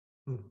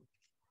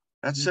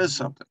 That says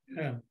something.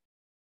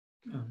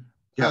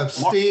 Yeah.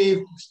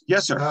 Steve.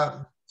 Yes,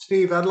 sir.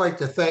 Steve, I'd like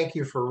to thank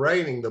you for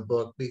writing the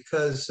book,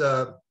 because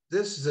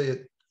this is a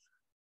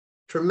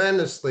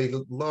tremendously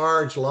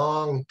large,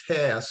 long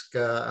task.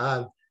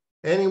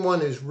 Anyone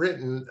who's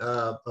written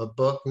a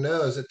book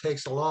knows it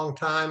takes a long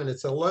time, and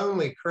it's a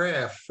lonely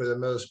craft for the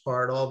most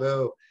part,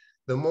 although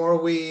the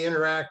more we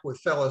interact with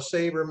fellow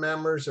SABR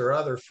members or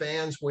other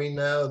fans we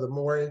know, the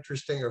more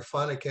interesting or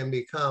fun it can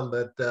become.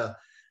 But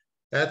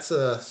that's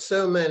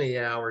so many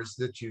hours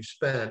that you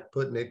spent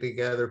putting it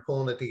together,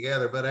 pulling it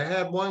together. But I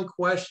had one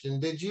question.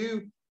 Did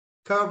you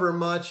cover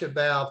much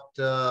about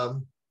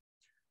the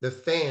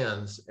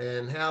fans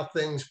and how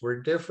things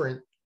were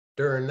different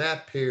during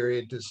that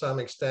period to some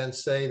extent,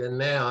 say, than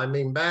now? I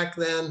mean, back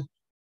then,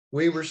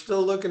 we were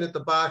still looking at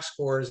the box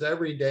scores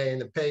every day in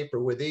the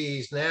paper with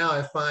ease. Now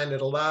I find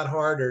it a lot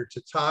harder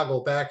to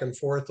toggle back and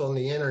forth on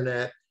the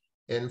internet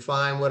and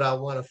find what I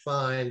want to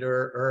find,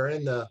 or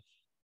in the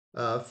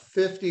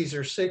 50s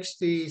or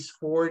 60s,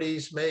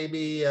 40s,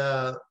 maybe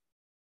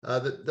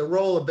the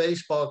role of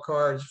baseball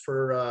cards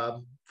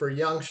for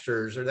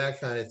youngsters or that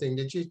kind of thing.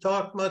 Did you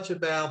talk much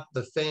about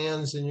the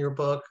fans in your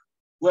book?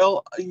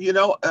 Well,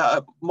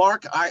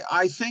 Mark,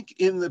 I think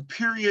in the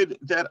period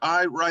that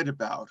I write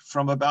about,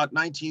 from about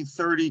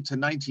 1930 to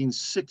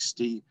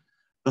 1960,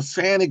 the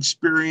fan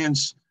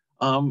experience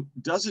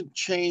doesn't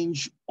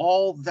change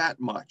all that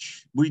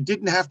much. We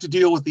didn't have to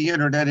deal with the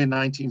internet in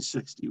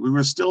 1960. We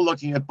were still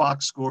looking at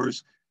box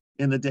scores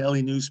in the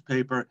daily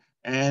newspaper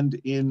and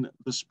in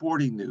the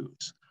Sporting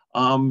News.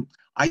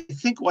 I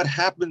think what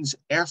happens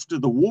after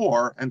the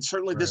war, and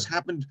certainly this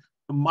happened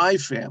to my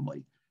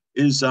family,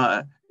 is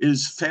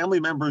family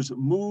members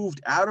moved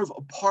out of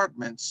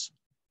apartments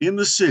in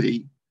the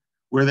city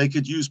where they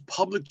could use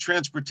public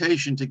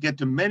transportation to get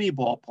to many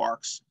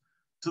ballparks,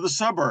 to the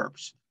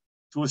suburbs,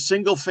 to a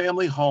single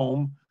family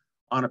home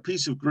on a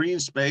piece of green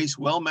space,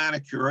 well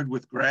manicured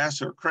with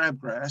grass or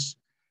crabgrass.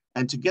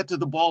 And to get to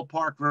the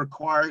ballpark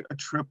required a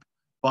trip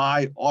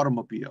by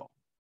automobile.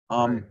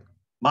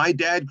 My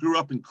dad grew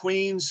up in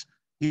Queens.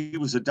 He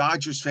was a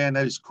Dodgers fan.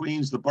 That is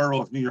Queens, the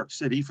borough of New York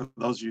City, for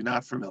those of you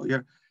not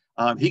familiar.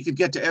 He could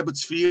get to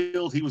Ebbets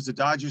Field. He was a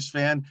Dodgers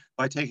fan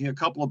by taking a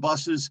couple of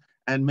buses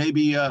and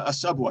maybe a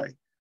subway.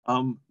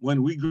 When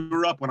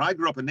I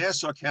grew up in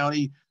Nassau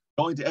County,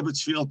 going to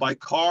Ebbets Field by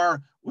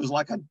car was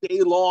like a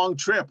day-long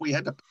trip. We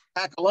had to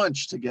pack a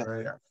lunch to get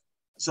there.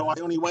 So I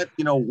only went,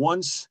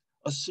 once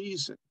a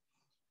season.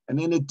 And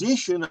in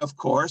addition, of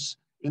course,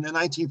 in the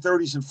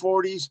 1930s and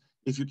 40s,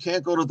 if you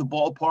can't go to the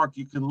ballpark,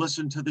 you can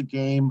listen to the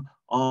game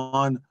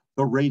on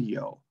the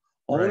radio.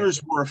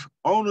 Owners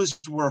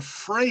were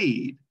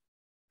afraid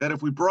that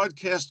if we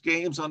broadcast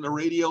games on the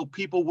radio,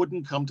 people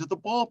wouldn't come to the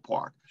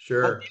ballpark.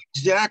 Sure. But the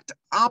exact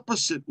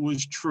opposite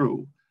was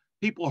true.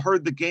 People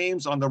heard the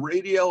games on the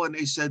radio and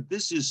they said,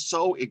 this is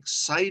so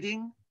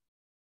exciting.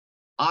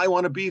 I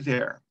want to be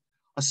there.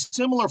 A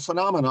similar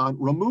phenomenon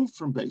removed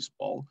from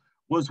baseball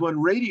was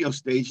when radio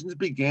stations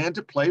began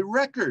to play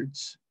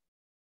records.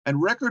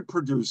 And record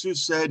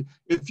producers said,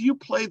 if you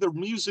play the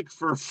music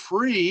for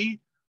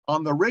free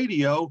on the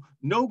radio,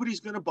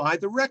 nobody's going to buy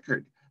the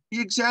record. The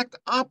exact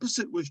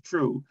opposite was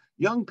true.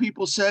 Young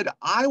people said,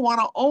 I want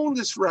to own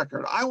this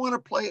record. I want to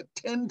play it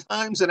 10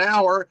 times an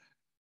hour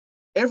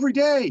every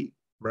day.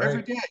 Right.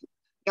 Every day.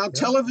 Now,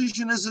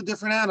 television is a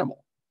different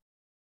animal.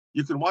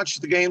 You can watch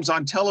the games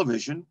on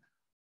television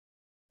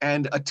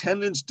and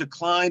attendance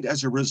declined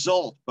as a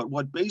result. But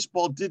what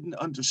baseball didn't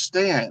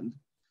understand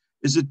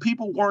is that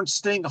people weren't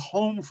staying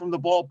home from the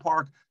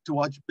ballpark to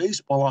watch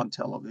baseball on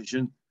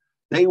television.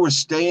 They were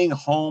staying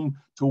home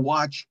to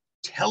watch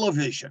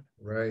television.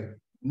 Right.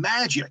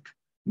 Magic,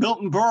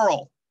 Milton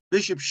Berle,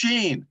 Bishop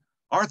Sheen,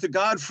 Arthur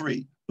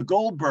Godfrey, the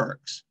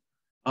Goldbergs.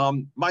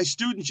 My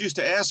students used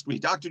to ask me,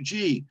 Dr.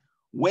 G,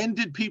 when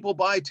did people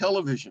buy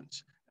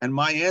televisions? And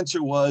my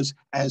answer was,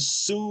 as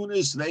soon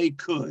as they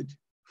could.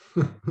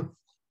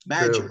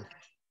 Magic. True.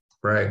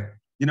 Right.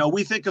 You know,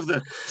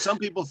 some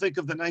people think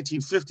of the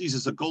 1950s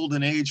as a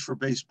golden age for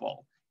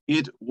baseball.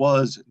 It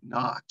was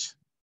not.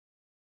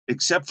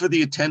 Except for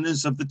the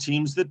attendance of the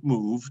teams that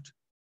moved,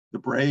 the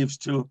Braves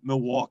to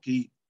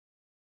Milwaukee,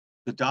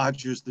 the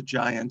Dodgers, the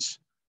Giants,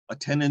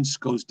 attendance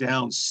goes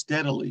down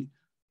steadily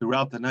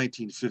throughout the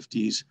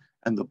 1950s,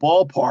 and the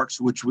ballparks,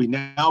 which we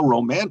now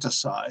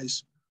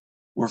romanticize,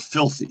 were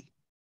filthy.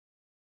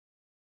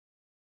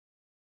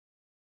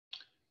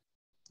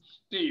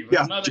 Steve,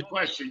 Yeah. another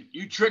question.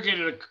 You triggered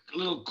a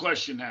little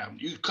question now.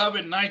 You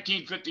covered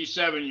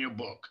 1957 in your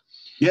book.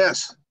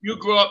 Yes. You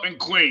grew up in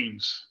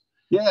Queens.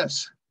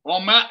 Yes.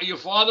 Your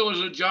father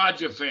was a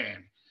Dodger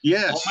fan.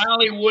 Yes.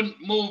 O'Malley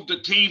wouldn't move the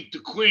team to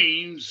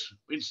Queens.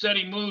 Instead,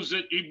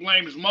 he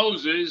blames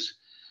Moses.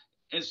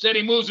 Instead,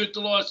 he moves it to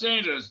Los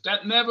Angeles.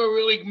 That never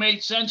really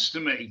made sense to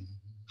me.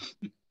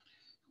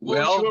 What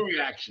was your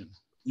reaction?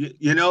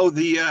 You know,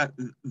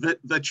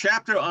 the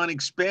chapter on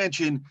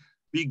expansion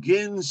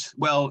begins,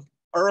 well,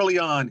 early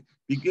on,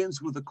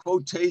 begins with a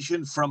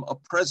quotation from a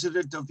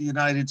president of the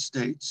United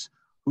States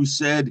who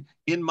said,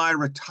 in my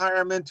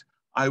retirement,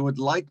 I would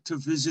like to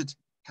visit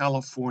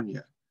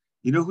California.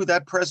 You know who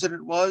that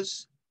president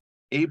was?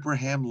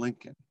 Abraham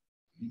Lincoln.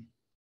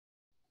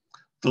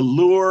 The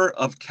lure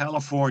of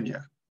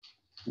California,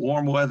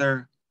 warm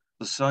weather,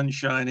 the sun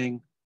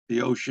shining,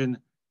 the ocean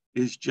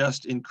is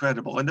just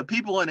incredible. And the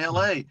people in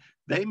LA,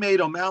 they made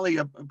O'Malley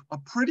a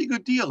pretty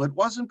good deal. It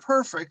wasn't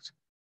perfect,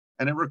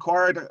 and it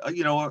required,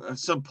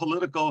 some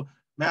political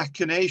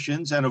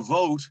machinations and a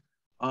vote.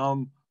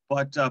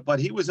 But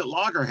he was at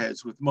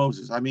loggerheads with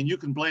Moses. I mean, you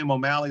can blame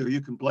O'Malley or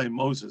you can blame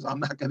Moses. I'm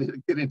not going to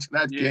get into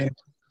that game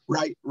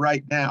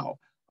right now.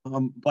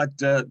 But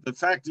the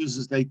fact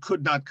is they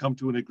could not come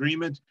to an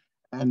agreement,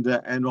 and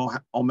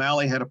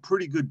O'Malley had a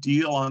pretty good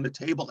deal on the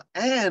table.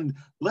 And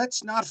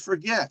let's not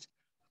forget,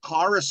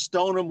 Horace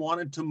Stoneham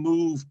wanted to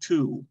move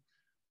too.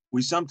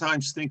 We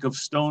sometimes think of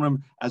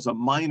Stoneham as a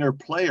minor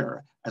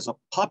player, as a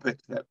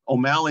puppet that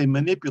O'Malley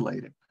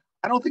manipulated.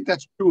 I don't think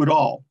that's true at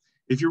all.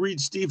 If you read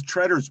Steve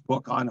Tretter's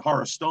book on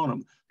Horace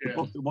Stoneham, the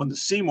book that won the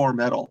Seymour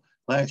Medal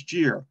last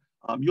year,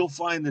 you'll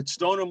find that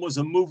Stoneham was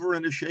a mover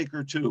and a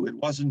shaker too. It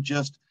wasn't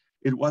just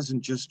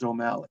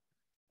O'Malley.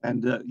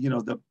 And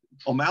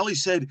O'Malley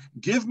said,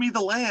 "Give me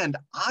the land,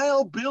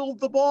 I'll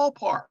build the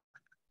ballpark."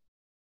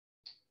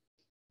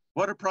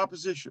 What a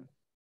proposition!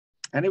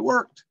 And it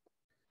worked.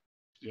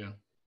 Yeah.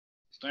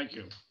 Thank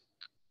you.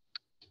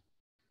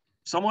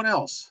 Someone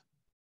else.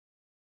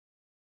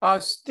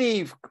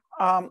 Steve,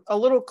 a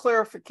little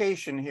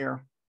clarification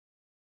here.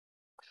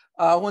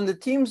 When the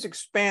teams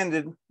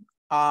expanded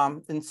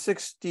in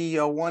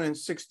 61 and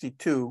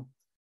 62,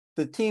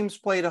 the teams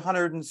played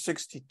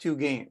 162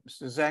 games.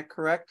 Is that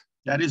correct?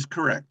 That is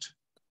correct.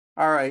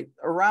 All right.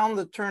 Around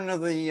the turn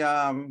of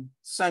the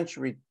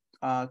century,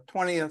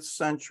 20th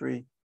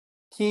century,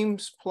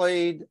 teams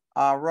played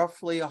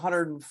roughly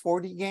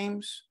 140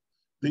 games.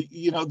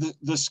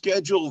 The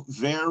schedule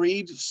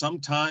varied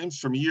sometimes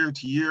from year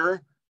to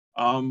year.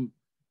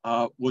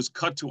 Was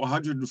cut to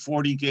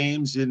 140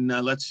 games in,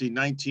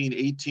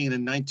 1918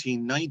 and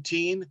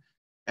 1919.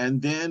 And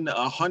then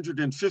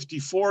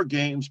 154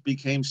 games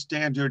became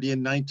standard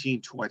in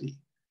 1920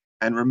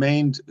 and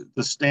remained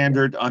the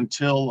standard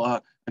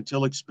until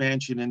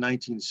expansion in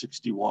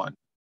 1961.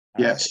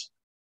 Yes.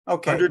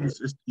 Okay.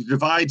 You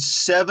divide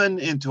 7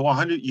 into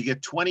 100, you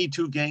get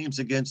 22 games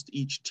against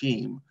each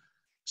team.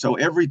 So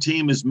every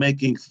team is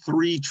making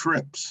 3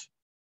 trips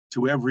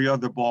to every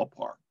other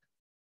ballpark.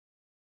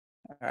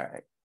 All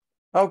right.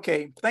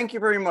 Okay. Thank you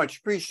very much.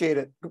 Appreciate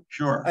it.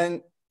 Sure.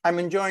 And I'm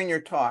enjoying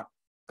your talk.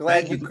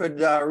 Glad you could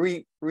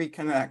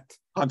reconnect.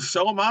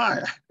 So am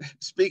I.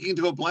 Speaking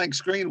to a blank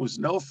screen was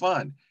no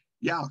fun.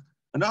 Yeah.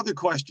 Another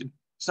question.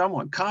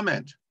 Someone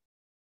comment.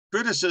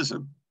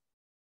 criticism.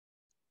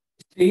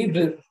 Steve,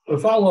 to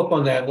follow up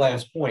on that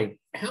last point,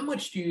 how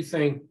much do you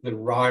think the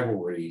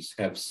rivalries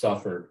have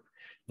suffered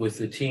with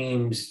the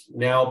teams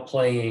now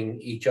playing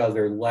each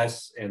other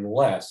less and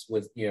less?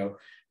 With,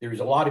 there's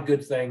a lot of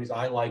good things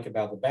I like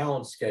about the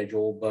balanced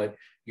schedule, but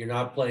you're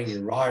not playing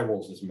your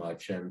rivals as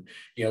much. And,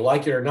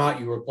 like it or not,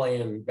 you were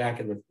playing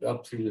back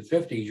up through the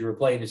 50s, you were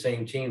playing the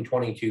same team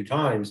 22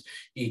 times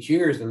each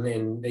year, and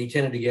then they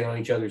tended to get on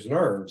each other's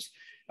nerves.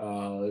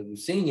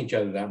 Seeing each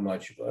other that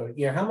much,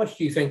 how much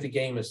do you think the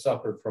game has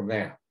suffered from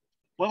that?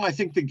 Well, I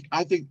think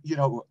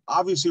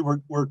obviously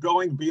we're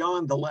going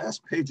beyond the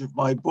last page of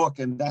my book,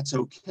 and that's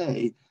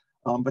okay.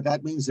 But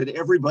that means that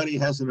everybody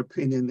has an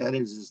opinion that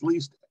is at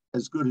least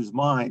as good as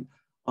mine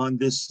on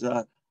this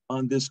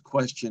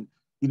question.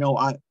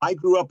 I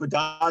grew up a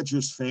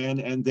Dodgers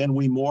fan, and then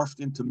we morphed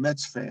into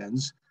Mets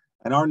fans,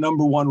 and our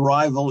number one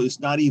rival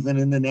is not even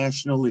in the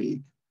National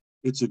League.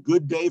 It's a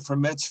good day for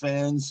Mets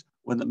fans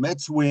when the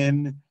Mets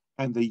win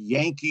and the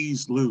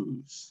Yankees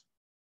lose.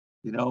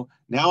 Now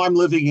I'm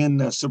living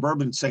in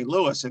suburban St.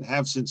 Louis and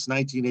have since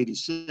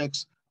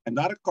 1986. I'm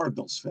not a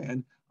Cardinals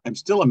fan. I'm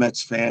still a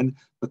Mets fan.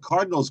 The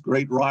Cardinals'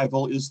 great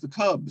rival is the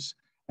Cubs.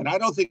 And I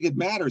don't think it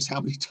matters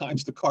how many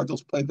times the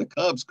Cardinals play the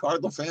Cubs.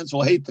 Cardinal fans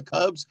will hate the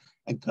Cubs,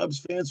 and Cubs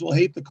fans will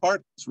hate the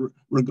Cardinals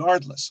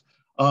regardless.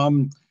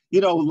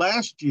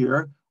 Last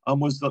year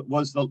was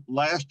the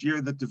last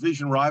year that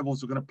division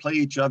rivals were going to play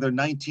each other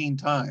 19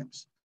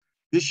 times.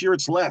 This year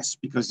it's less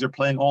because they're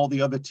playing all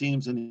the other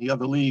teams in the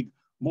other league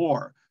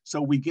more.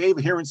 So we gave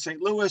here in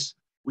St. Louis,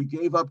 we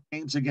gave up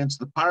games against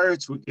the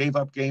Pirates, we gave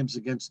up games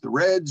against the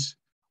Reds,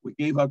 we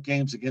gave up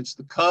games against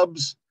the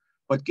Cubs.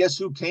 But guess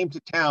who came to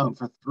town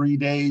for 3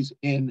 days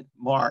in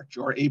March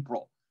or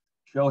April?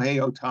 Shohei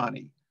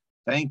Ohtani.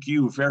 Thank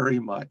you very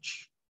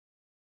much.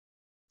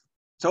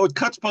 So it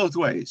cuts both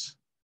ways.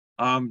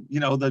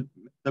 The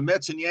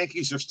Mets and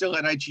Yankees are still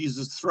at each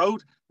other's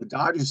throat. The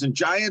Dodgers and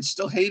Giants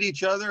still hate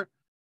each other.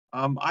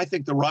 I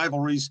think the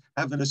rivalries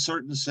have, in a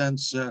certain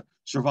sense,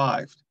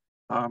 survived.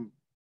 And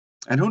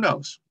who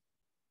knows?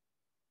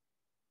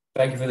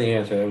 Thank you for the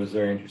answer. That was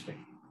very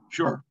interesting.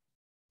 Sure.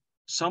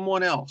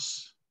 Someone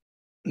else.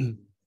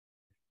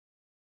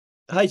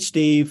 Hi,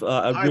 Steve.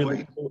 Hi,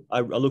 Wade.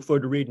 I look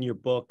forward to reading your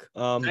book.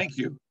 Thank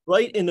you.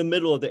 Right in the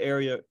middle of the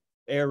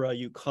era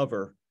you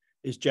cover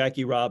is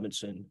Jackie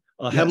Robinson.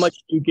 Yes. How much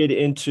do you get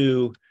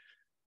into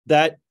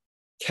that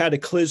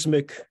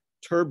cataclysmic,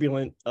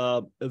 turbulent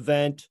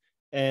event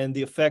and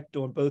the effect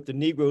on both the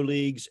Negro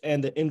leagues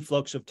and the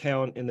influx of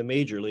talent in the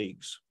major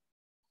leagues?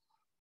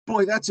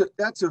 Boy, that's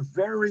a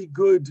very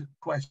good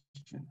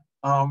question.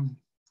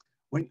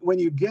 When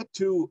you get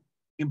to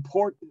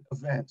important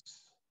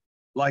events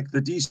like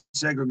the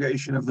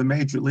desegregation of the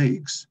major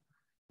leagues,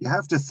 you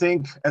have to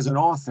think, as an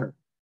author,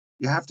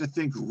 you have to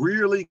think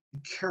really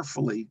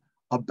carefully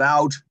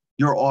about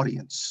your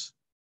audience.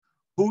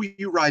 Who are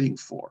you writing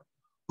for?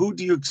 Who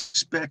do you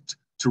expect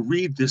to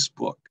read this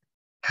book?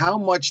 How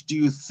much do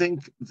you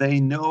think they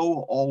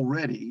know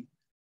already?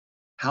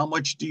 How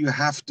much do you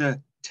have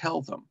to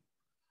tell them?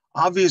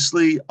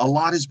 Obviously, a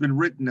lot has been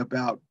written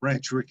about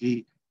Branch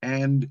Rickey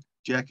and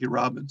Jackie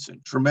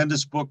Robinson.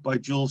 Tremendous book by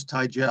Jules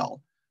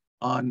Tigel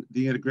on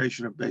the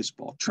integration of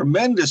baseball.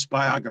 Tremendous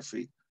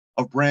biography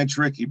of Branch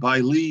Rickey by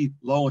Lee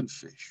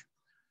Lowenfish.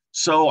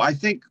 So I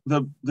think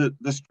the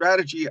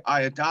strategy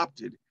I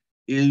adopted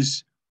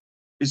is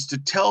to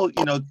tell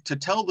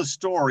the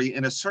story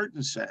in a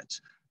certain sense.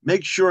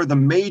 Make sure the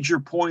major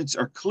points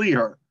are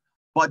clear,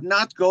 but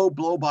not go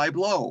blow by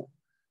blow,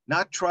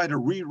 not try to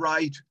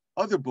rewrite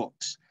other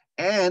books.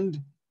 And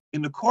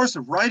in the course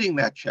of writing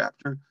that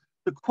chapter,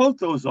 to quote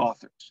those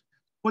authors,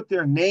 put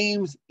their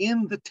names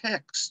in the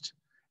text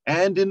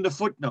and in the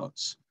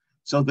footnotes,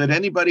 so that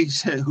anybody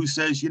who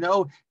says,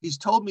 he's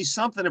told me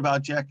something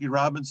about Jackie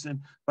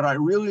Robinson, but I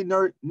really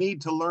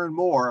need to learn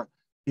more,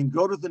 can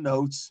go to the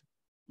notes,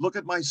 look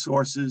at my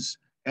sources,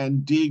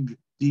 and dig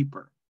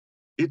deeper.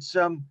 It's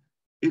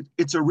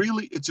a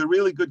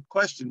really good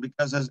question,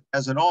 because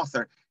as an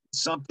author,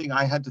 it's something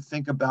I had to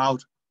think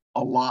about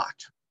a lot.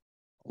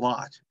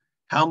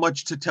 How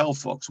much to tell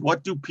folks?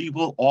 What do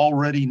people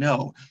already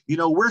know?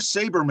 We're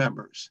SABR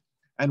members,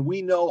 and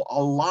we know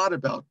a lot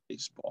about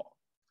baseball.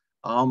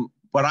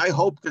 But I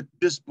hope that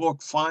this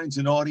book finds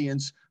an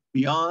audience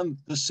beyond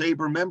the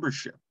SABR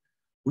membership.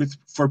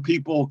 For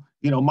people,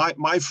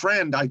 my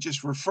friend, I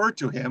just referred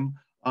to him.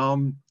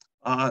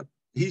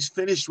 He's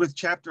finished with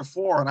chapter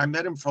 4, and I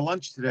met him for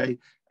lunch today,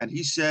 and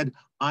he said,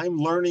 I'm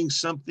learning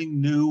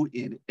something new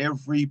in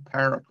every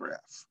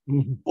paragraph.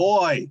 Mm-hmm.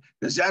 Boy,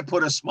 does that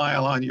put a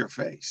smile on your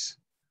face.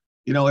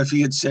 If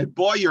he had said,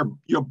 boy,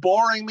 you're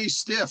boring me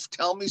stiff,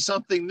 tell me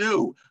something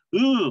new,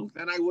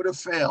 then I would have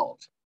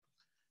failed.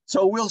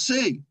 So we'll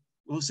see.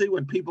 We'll see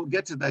when people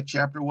get to that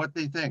chapter what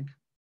they think.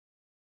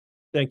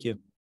 Thank you.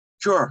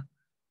 Sure.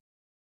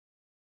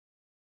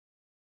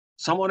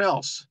 Someone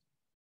else.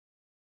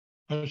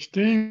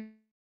 Steve,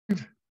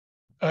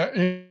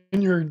 in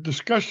your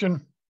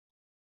discussion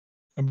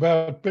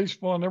about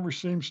baseball never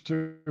seems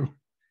to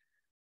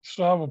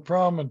solve a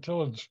problem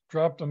until it's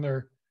dropped on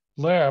their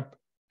lap,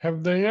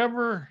 have they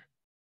ever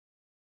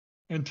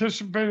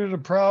anticipated a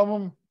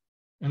problem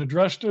and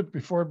addressed it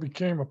before it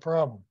became a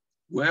problem?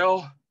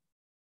 Well,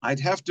 I'd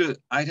have to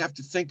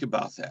think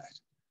about that.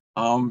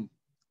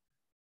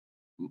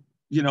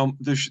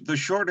 The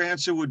short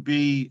answer would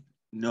be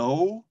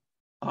no,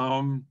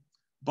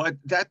 but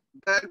that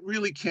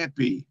really can't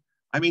be.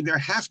 I mean, there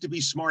have to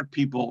be smart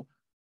people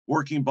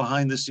working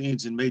behind the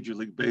scenes in Major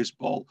League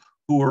Baseball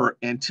who are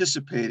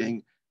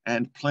anticipating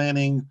and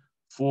planning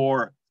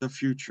for the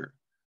future.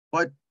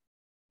 But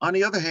on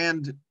the other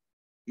hand,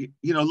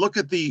 look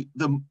at the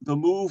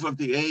move of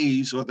the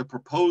A's, or the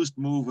proposed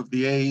move of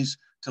the A's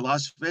to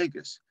Las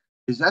Vegas.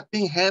 Is that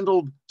being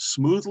handled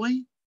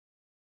smoothly?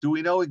 Do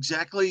we know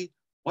exactly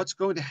what's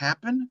going to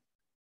happen?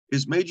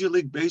 Is Major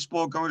League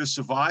Baseball going to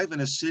survive in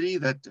a city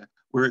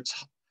where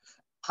it's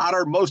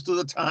hotter most of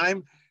the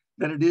time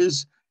than it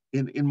is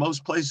in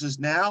most places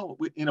now,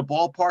 in a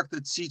ballpark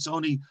that seats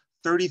only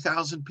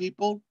 30,000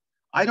 people?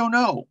 I don't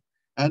know.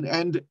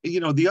 And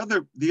the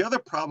other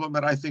problem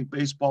that I think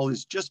baseball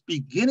is just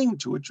beginning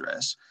to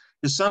address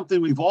is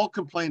something we've all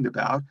complained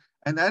about,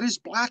 and that is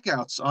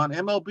blackouts on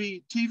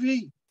MLB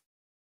TV.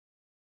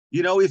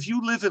 If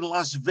you live in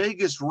Las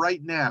Vegas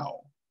right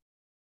now,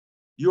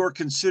 you're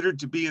considered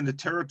to be in the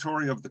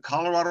territory of the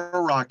Colorado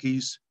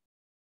Rockies,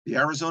 the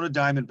Arizona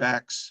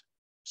Diamondbacks,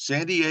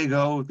 San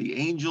Diego, the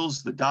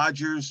Angels, the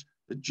Dodgers,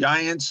 the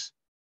Giants,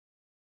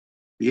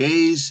 the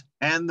A's,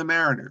 and the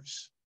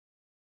Mariners.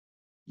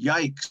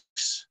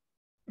 Yikes.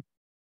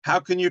 How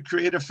can you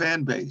create a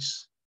fan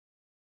base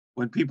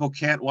when people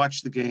can't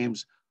watch the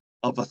games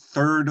of a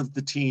third of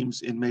the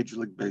teams in Major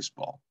League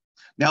Baseball?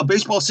 Now,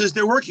 baseball says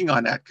they're working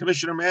on that.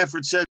 Commissioner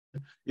Manfred said,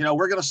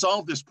 we're going to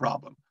solve this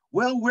problem.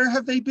 Well, where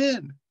have they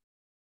been?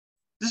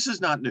 This is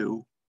not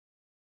new.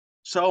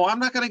 So I'm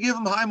not going to give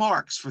them high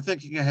marks for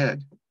thinking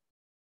ahead.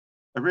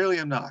 I really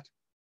am not.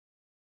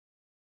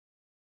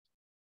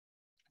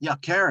 Yeah,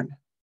 Karen.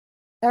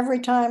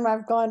 Every time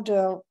I've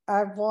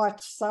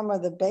watched some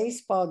of the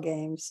baseball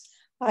games,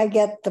 I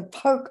get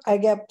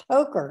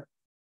poker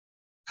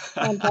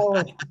on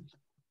television.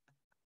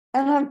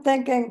 And I'm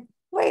thinking,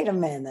 wait a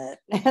minute.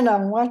 And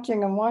I'm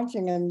watching,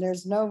 and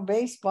there's no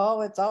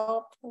baseball, it's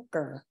all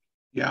poker.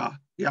 Yeah,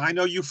 I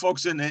know you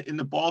folks in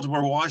the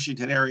Baltimore,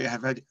 Washington area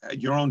have had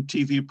your own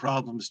TV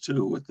problems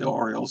too with the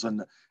Orioles and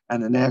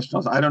the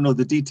Nationals. I don't know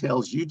the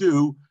details, you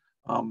do,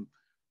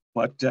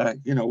 but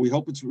we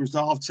hope it's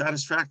resolved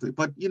satisfactorily.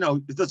 But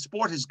the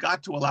sport has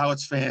got to allow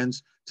its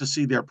fans to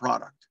see their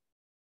product.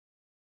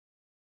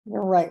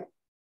 You're right.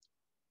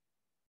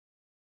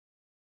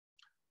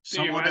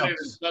 Steve, I live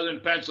in Southern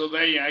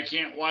Pennsylvania. I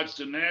can't watch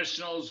the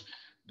Nationals,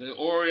 the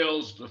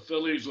Orioles, the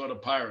Phillies, or the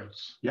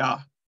Pirates. Yeah,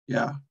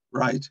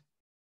 right.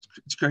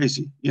 It's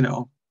crazy,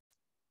 And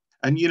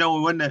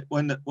when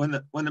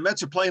the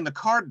Mets are playing the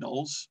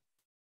Cardinals,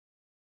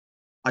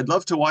 I'd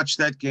love to watch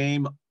that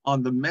game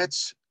on the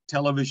Mets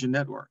television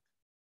network.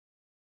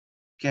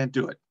 Can't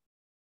do it.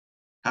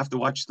 Have to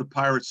watch the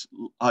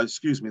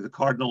the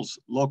Cardinals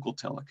local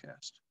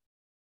telecast.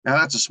 Now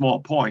that's a small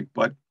point,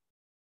 but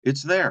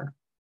it's there.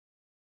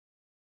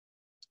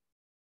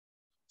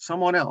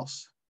 Someone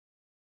else.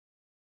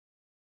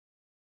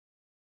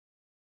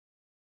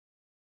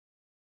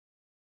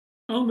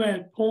 On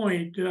that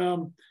point,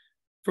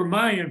 for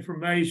my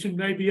information,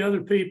 maybe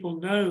other people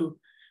know,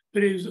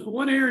 but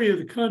what area of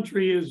the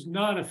country is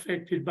not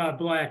affected by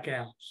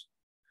blackouts?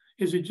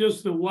 Is it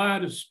just the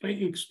wide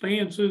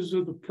expanses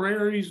of the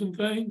prairies and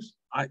things?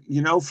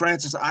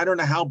 Francis, I don't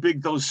know how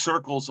big those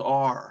circles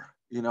are.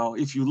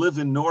 If you live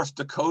in North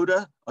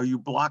Dakota, are you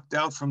blocked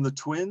out from the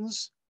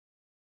Twins?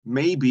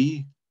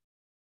 Maybe.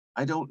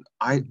 I don't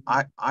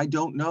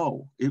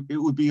know.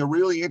 It would be a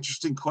really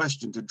interesting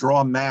question to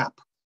draw a map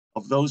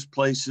of those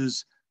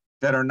places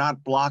that are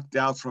not blocked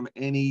out from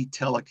any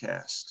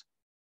telecast.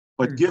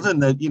 But given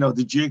that,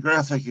 the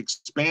geographic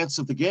expanse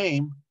of the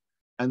game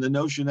and the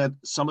notion that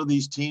some of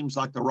these teams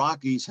like the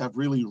Rockies have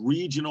really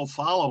regional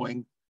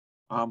following,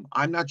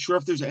 I'm not sure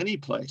if there's any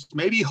place.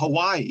 Maybe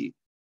Hawaii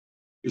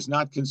is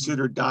not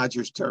considered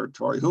Dodgers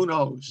territory. Who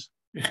knows?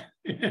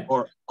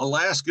 Or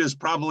Alaska is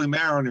probably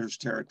Mariners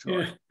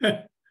territory.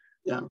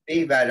 Yeah.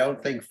 Steve, I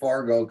don't think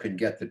Fargo could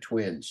get the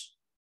Twins.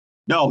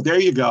 No, there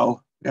you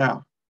go. Yeah.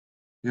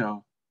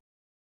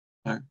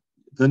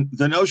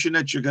 The notion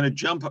that you're going to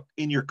jump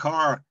in your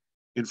car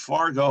in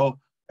Fargo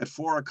at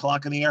 4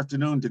 o'clock in the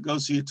afternoon to go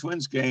see a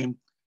Twins game,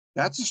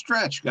 that's a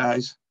stretch,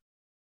 guys.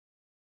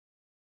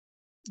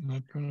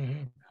 Not going to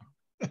happen.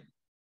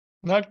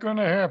 Not going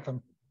to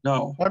happen.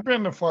 No. I've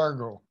been to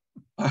Fargo.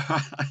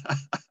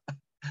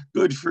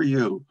 Good for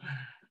you.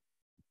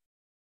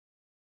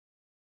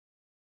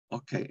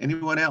 Okay,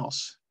 anyone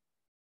else?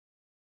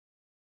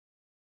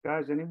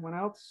 Guys, anyone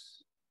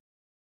else?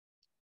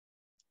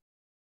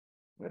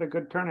 We had a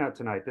good turnout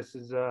tonight. This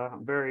is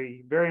I'm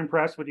very, very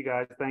impressed with you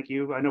guys. Thank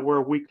you. I know we're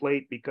a week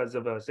late because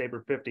of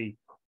SABR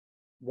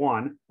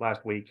 51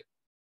 last week.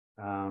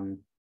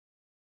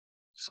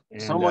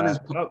 Somebody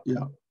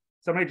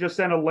just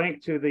sent a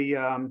link to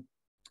the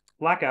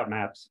blackout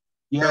maps.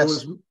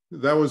 Yes.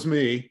 That was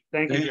me.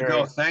 Thank There you, you Jerry.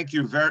 go. Thank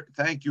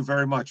you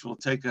very much. We'll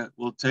take a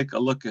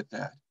look at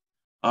that.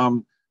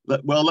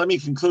 Let me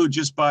conclude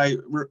just by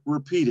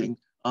repeating.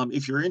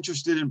 If you're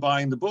interested in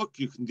buying the book,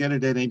 you can get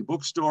it at any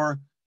bookstore.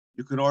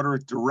 You can order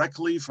it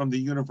directly from the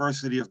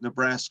University of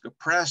Nebraska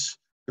Press.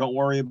 Don't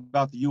worry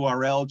about the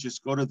URL.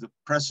 Just go to the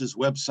press's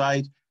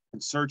website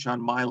and search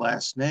on my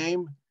last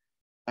name.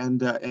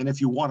 And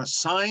if you want a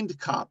signed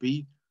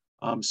copy,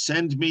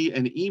 send me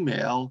an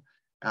email.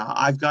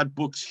 I've got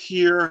books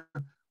here.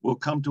 We'll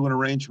come to an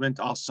arrangement.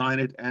 I'll sign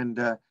it and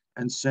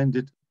send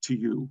it to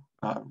you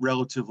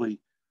relatively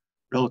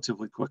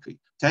quickly.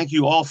 Thank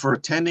you all for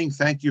attending.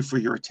 Thank you for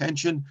your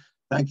attention.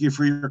 Thank you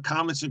for your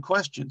comments and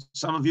questions.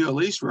 Some of you at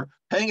least were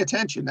paying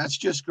attention. That's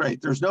just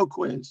great. There's no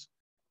quiz.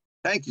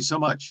 Thank you so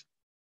much.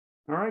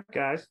 All right,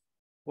 guys.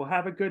 Well,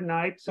 have a good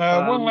night.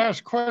 One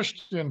last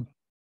question.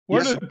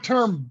 Where Yes, did the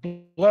term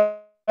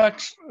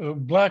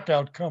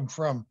blackout come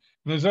from?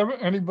 And has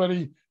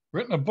anybody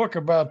written a book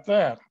about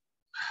that?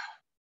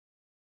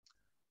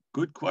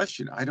 Good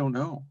question. I don't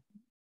know.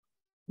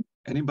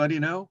 Anybody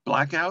know?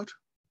 Blackout?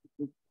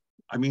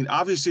 I mean,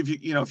 obviously,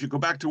 if you go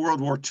back to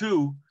World War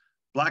II,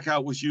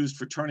 blackout was used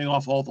for turning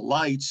off all the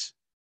lights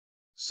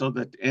so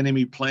that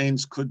enemy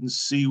planes couldn't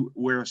see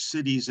where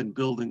cities and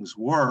buildings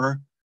were.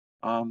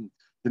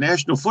 The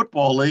National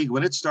Football League,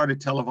 when it started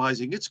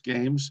televising its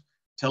games,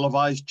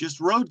 televised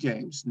just road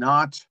games,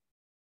 not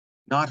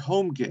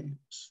home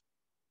games.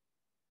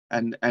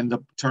 And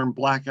the term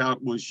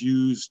blackout was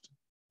used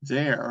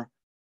there.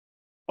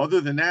 Other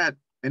than that,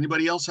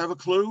 anybody else have a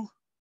clue?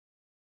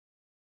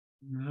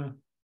 No.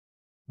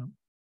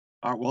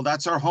 Well,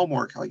 that's our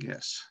homework, I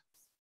guess,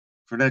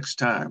 for next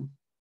time.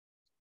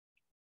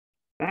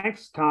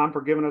 Thanks, Tom,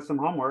 for giving us some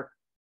homework.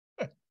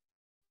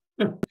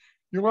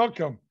 You're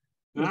welcome.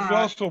 There's All right.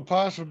 also a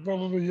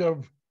possibility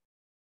of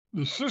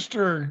the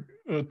sister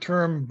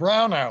term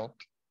brownout.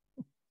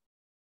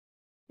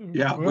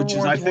 Yeah, which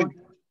is, I think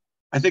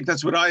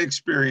that's what I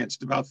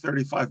experienced about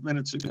 35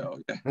 minutes ago.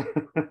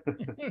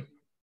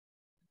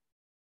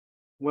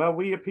 Well,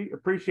 we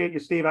appreciate you,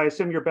 Steve. I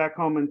assume you're back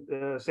home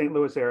in St.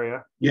 Louis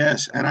area.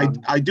 Yes, and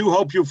I do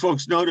hope you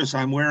folks notice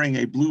I'm wearing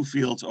a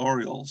Bluefields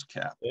Orioles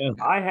cap. Yeah.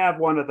 I have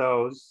one of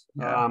those.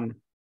 Yeah.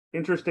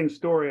 Interesting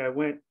story. I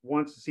went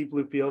once to see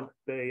Bluefield.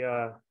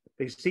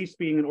 They ceased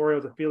being an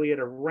Orioles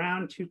affiliate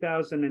around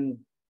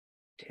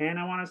 2010,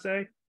 I want to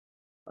say,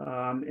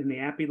 in the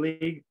Appy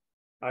League.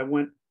 I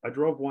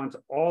drove once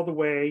all the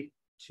way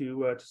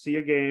to see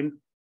a game.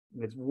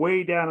 And it's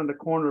way down in the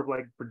corner of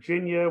like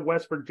Virginia,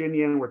 West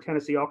Virginia, and where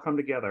Tennessee all come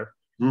together.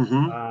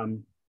 Mm-hmm.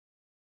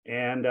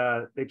 And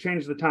they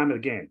changed the time of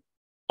the game.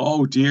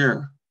 Oh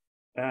dear.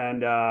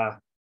 And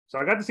so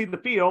I got to see the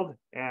field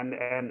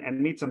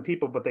and meet some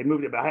people, but they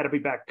moved it. But I had to be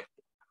back,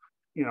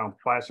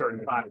 by a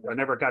certain time. I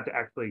never got to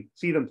actually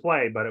see them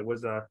play, but it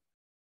was a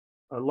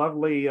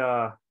lovely,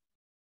 lovely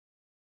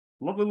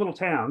little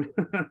town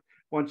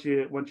once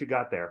you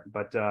got there.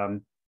 But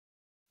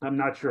I'm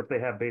not sure if they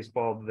have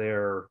baseball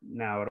there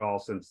now at all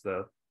since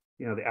the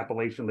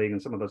Appalachian League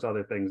and some of those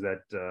other things that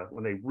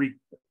when they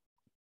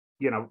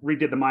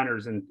redid the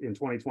minors in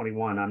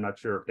 2021, I'm not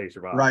sure if they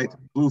survived. Right,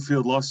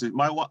 Bluefield lost it.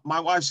 My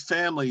wife's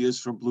family is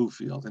from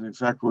Bluefield, and in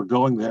fact, we're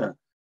going there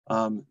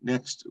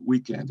next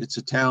weekend. It's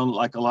a town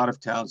like a lot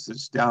of towns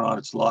that's down on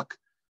its luck.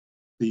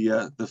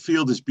 The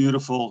field is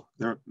beautiful.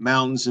 There are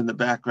mountains in the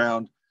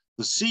background.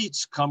 The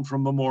seats come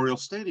from Memorial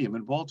Stadium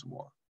in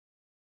Baltimore.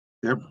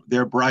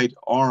 They're bright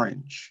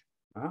orange,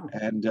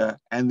 and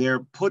they're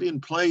put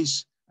in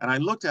place. And I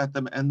looked at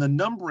them, and the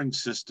numbering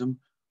system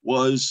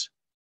was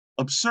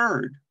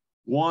absurd: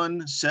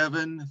 1,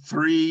 7,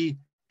 3,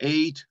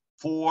 8,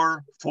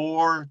 4,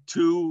 4,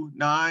 2,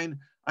 9.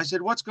 I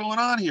said, "What's going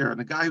on here?" And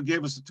the guy who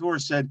gave us the tour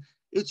said,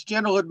 "It's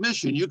general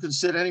admission. You can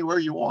sit anywhere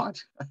you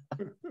want.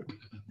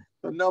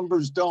 The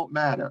numbers don't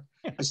matter."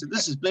 I said,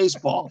 "This is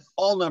baseball.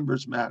 All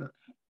numbers matter."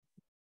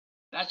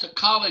 That's a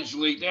college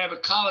league. They have a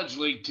college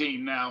league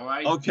team now,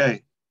 right?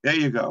 Okay, there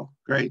you go.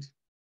 Great.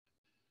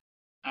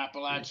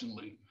 Appalachian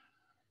League.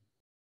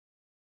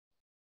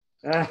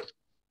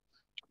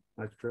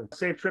 That's true.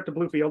 Safe trip to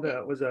Bluefield.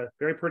 It was a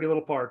very pretty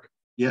little park.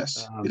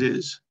 Yes, it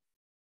is.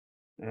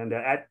 And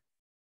I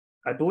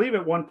believe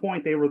at one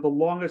point they were the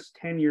longest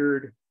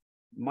tenured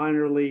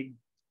minor league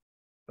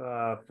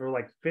for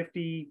like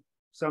 50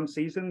 some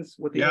seasons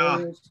with the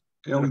Orioles.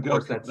 There we go.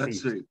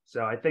 Let's see.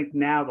 So I think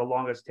now the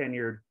longest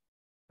tenured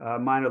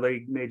minor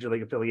league, major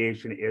league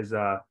affiliation is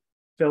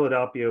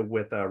Philadelphia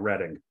with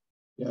Reading.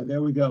 Yeah,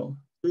 there we go.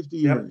 50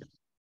 years.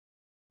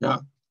 Yeah.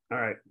 All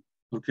right.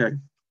 Okay.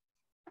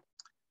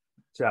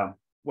 So,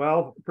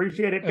 well,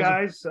 appreciate it,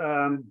 guys.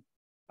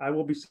 I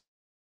will be.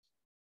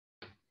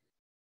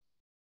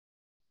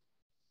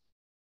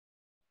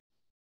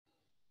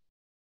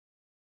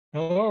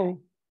 Hello.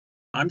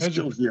 I'm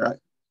still here.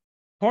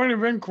 Point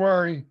of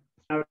inquiry.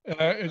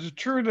 Is it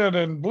true that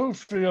in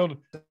Bluefield,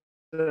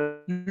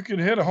 you can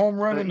hit a home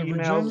run into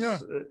Virginia?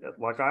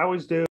 Like I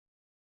always do.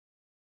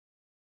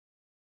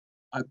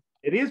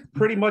 It is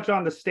pretty much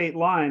on the state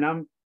line.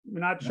 I'm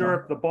not sure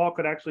if the ball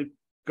could actually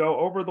go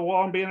over the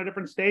wall and be in a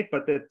different state,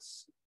 but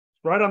it's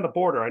right on the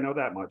border. I know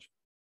that much.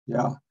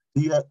 Yeah.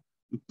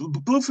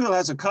 Bluefield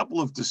has a couple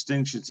of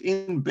distinctions.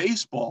 In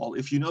baseball,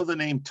 if you know the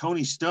name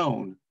Tony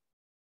Stone,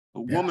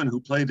 a woman who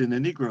played in the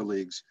Negro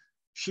Leagues,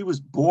 she was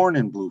born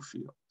in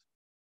Bluefield.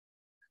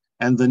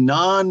 And the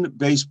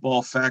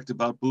non-baseball fact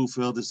about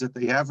Bluefield is that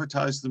they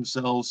advertise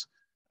themselves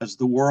as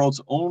the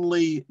world's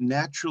only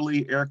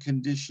naturally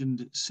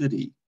air-conditioned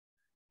city.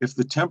 If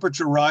the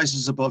temperature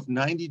rises above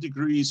 90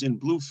 degrees in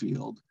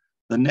Bluefield,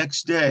 the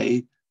next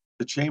day,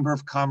 the Chamber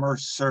of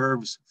Commerce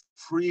serves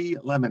free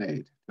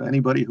lemonade to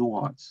anybody who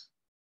wants.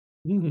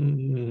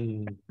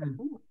 Maybe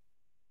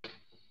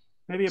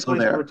a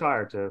place to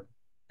retire to.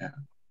 Yeah.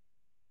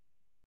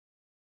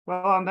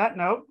 Well, on that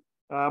note,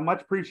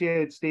 much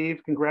appreciated,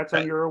 Steve. Congrats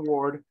on your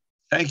award.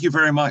 Thank you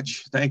very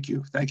much. Thank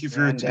you. Thank you for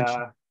your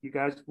attention. You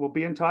guys will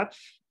be in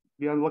touch.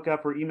 Be on the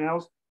lookout for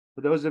emails.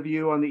 For those of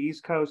you on the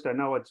East Coast, I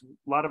know a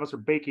lot of us are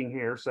baking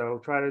here, so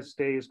try to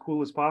stay as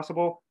cool as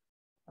possible.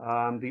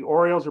 The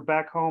Orioles are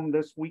back home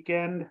this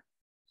weekend,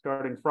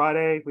 starting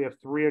Friday. We have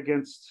 3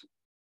 against,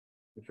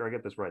 make sure I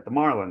get this right, the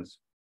Marlins.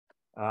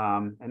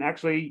 And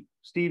actually,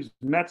 Steve's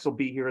Mets will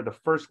be here the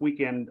first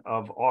weekend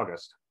of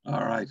August.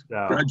 All right.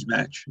 So, grudge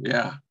match.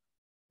 Yeah.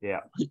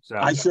 Yeah. So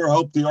I sure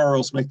hope the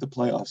Orioles make the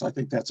playoffs. I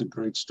think that's a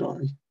great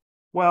story.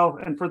 Well,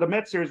 and for the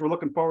Mets series, we're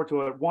looking forward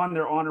to it. One,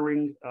 they're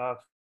honoring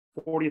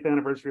 40th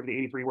anniversary of the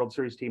 '83 World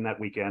Series team that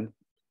weekend.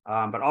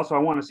 But also, I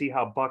want to see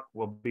how Buck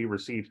will be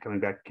received coming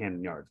back to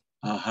Camden Yards.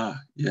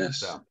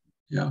 Yes. So.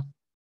 Yeah.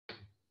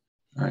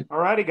 All right. All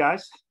righty,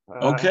 guys.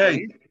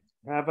 Okay.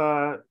 Have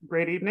a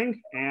great evening,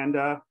 and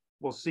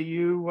we'll see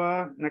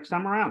you next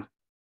time around.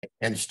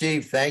 And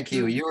Steve, thank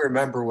you. You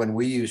remember when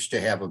we used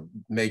to have a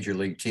major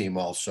league team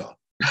also.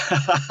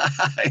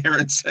 Here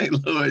in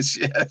St. Louis,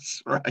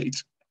 yes, right.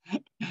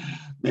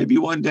 Maybe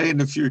one day in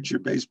the future,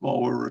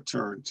 baseball will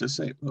return to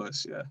St.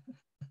 Louis, yeah.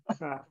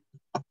 All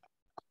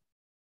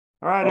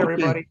right,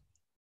 everybody.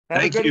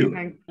 Have a good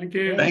evening. Thank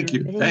you. Thank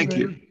you. Thank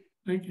you.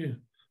 Thank you.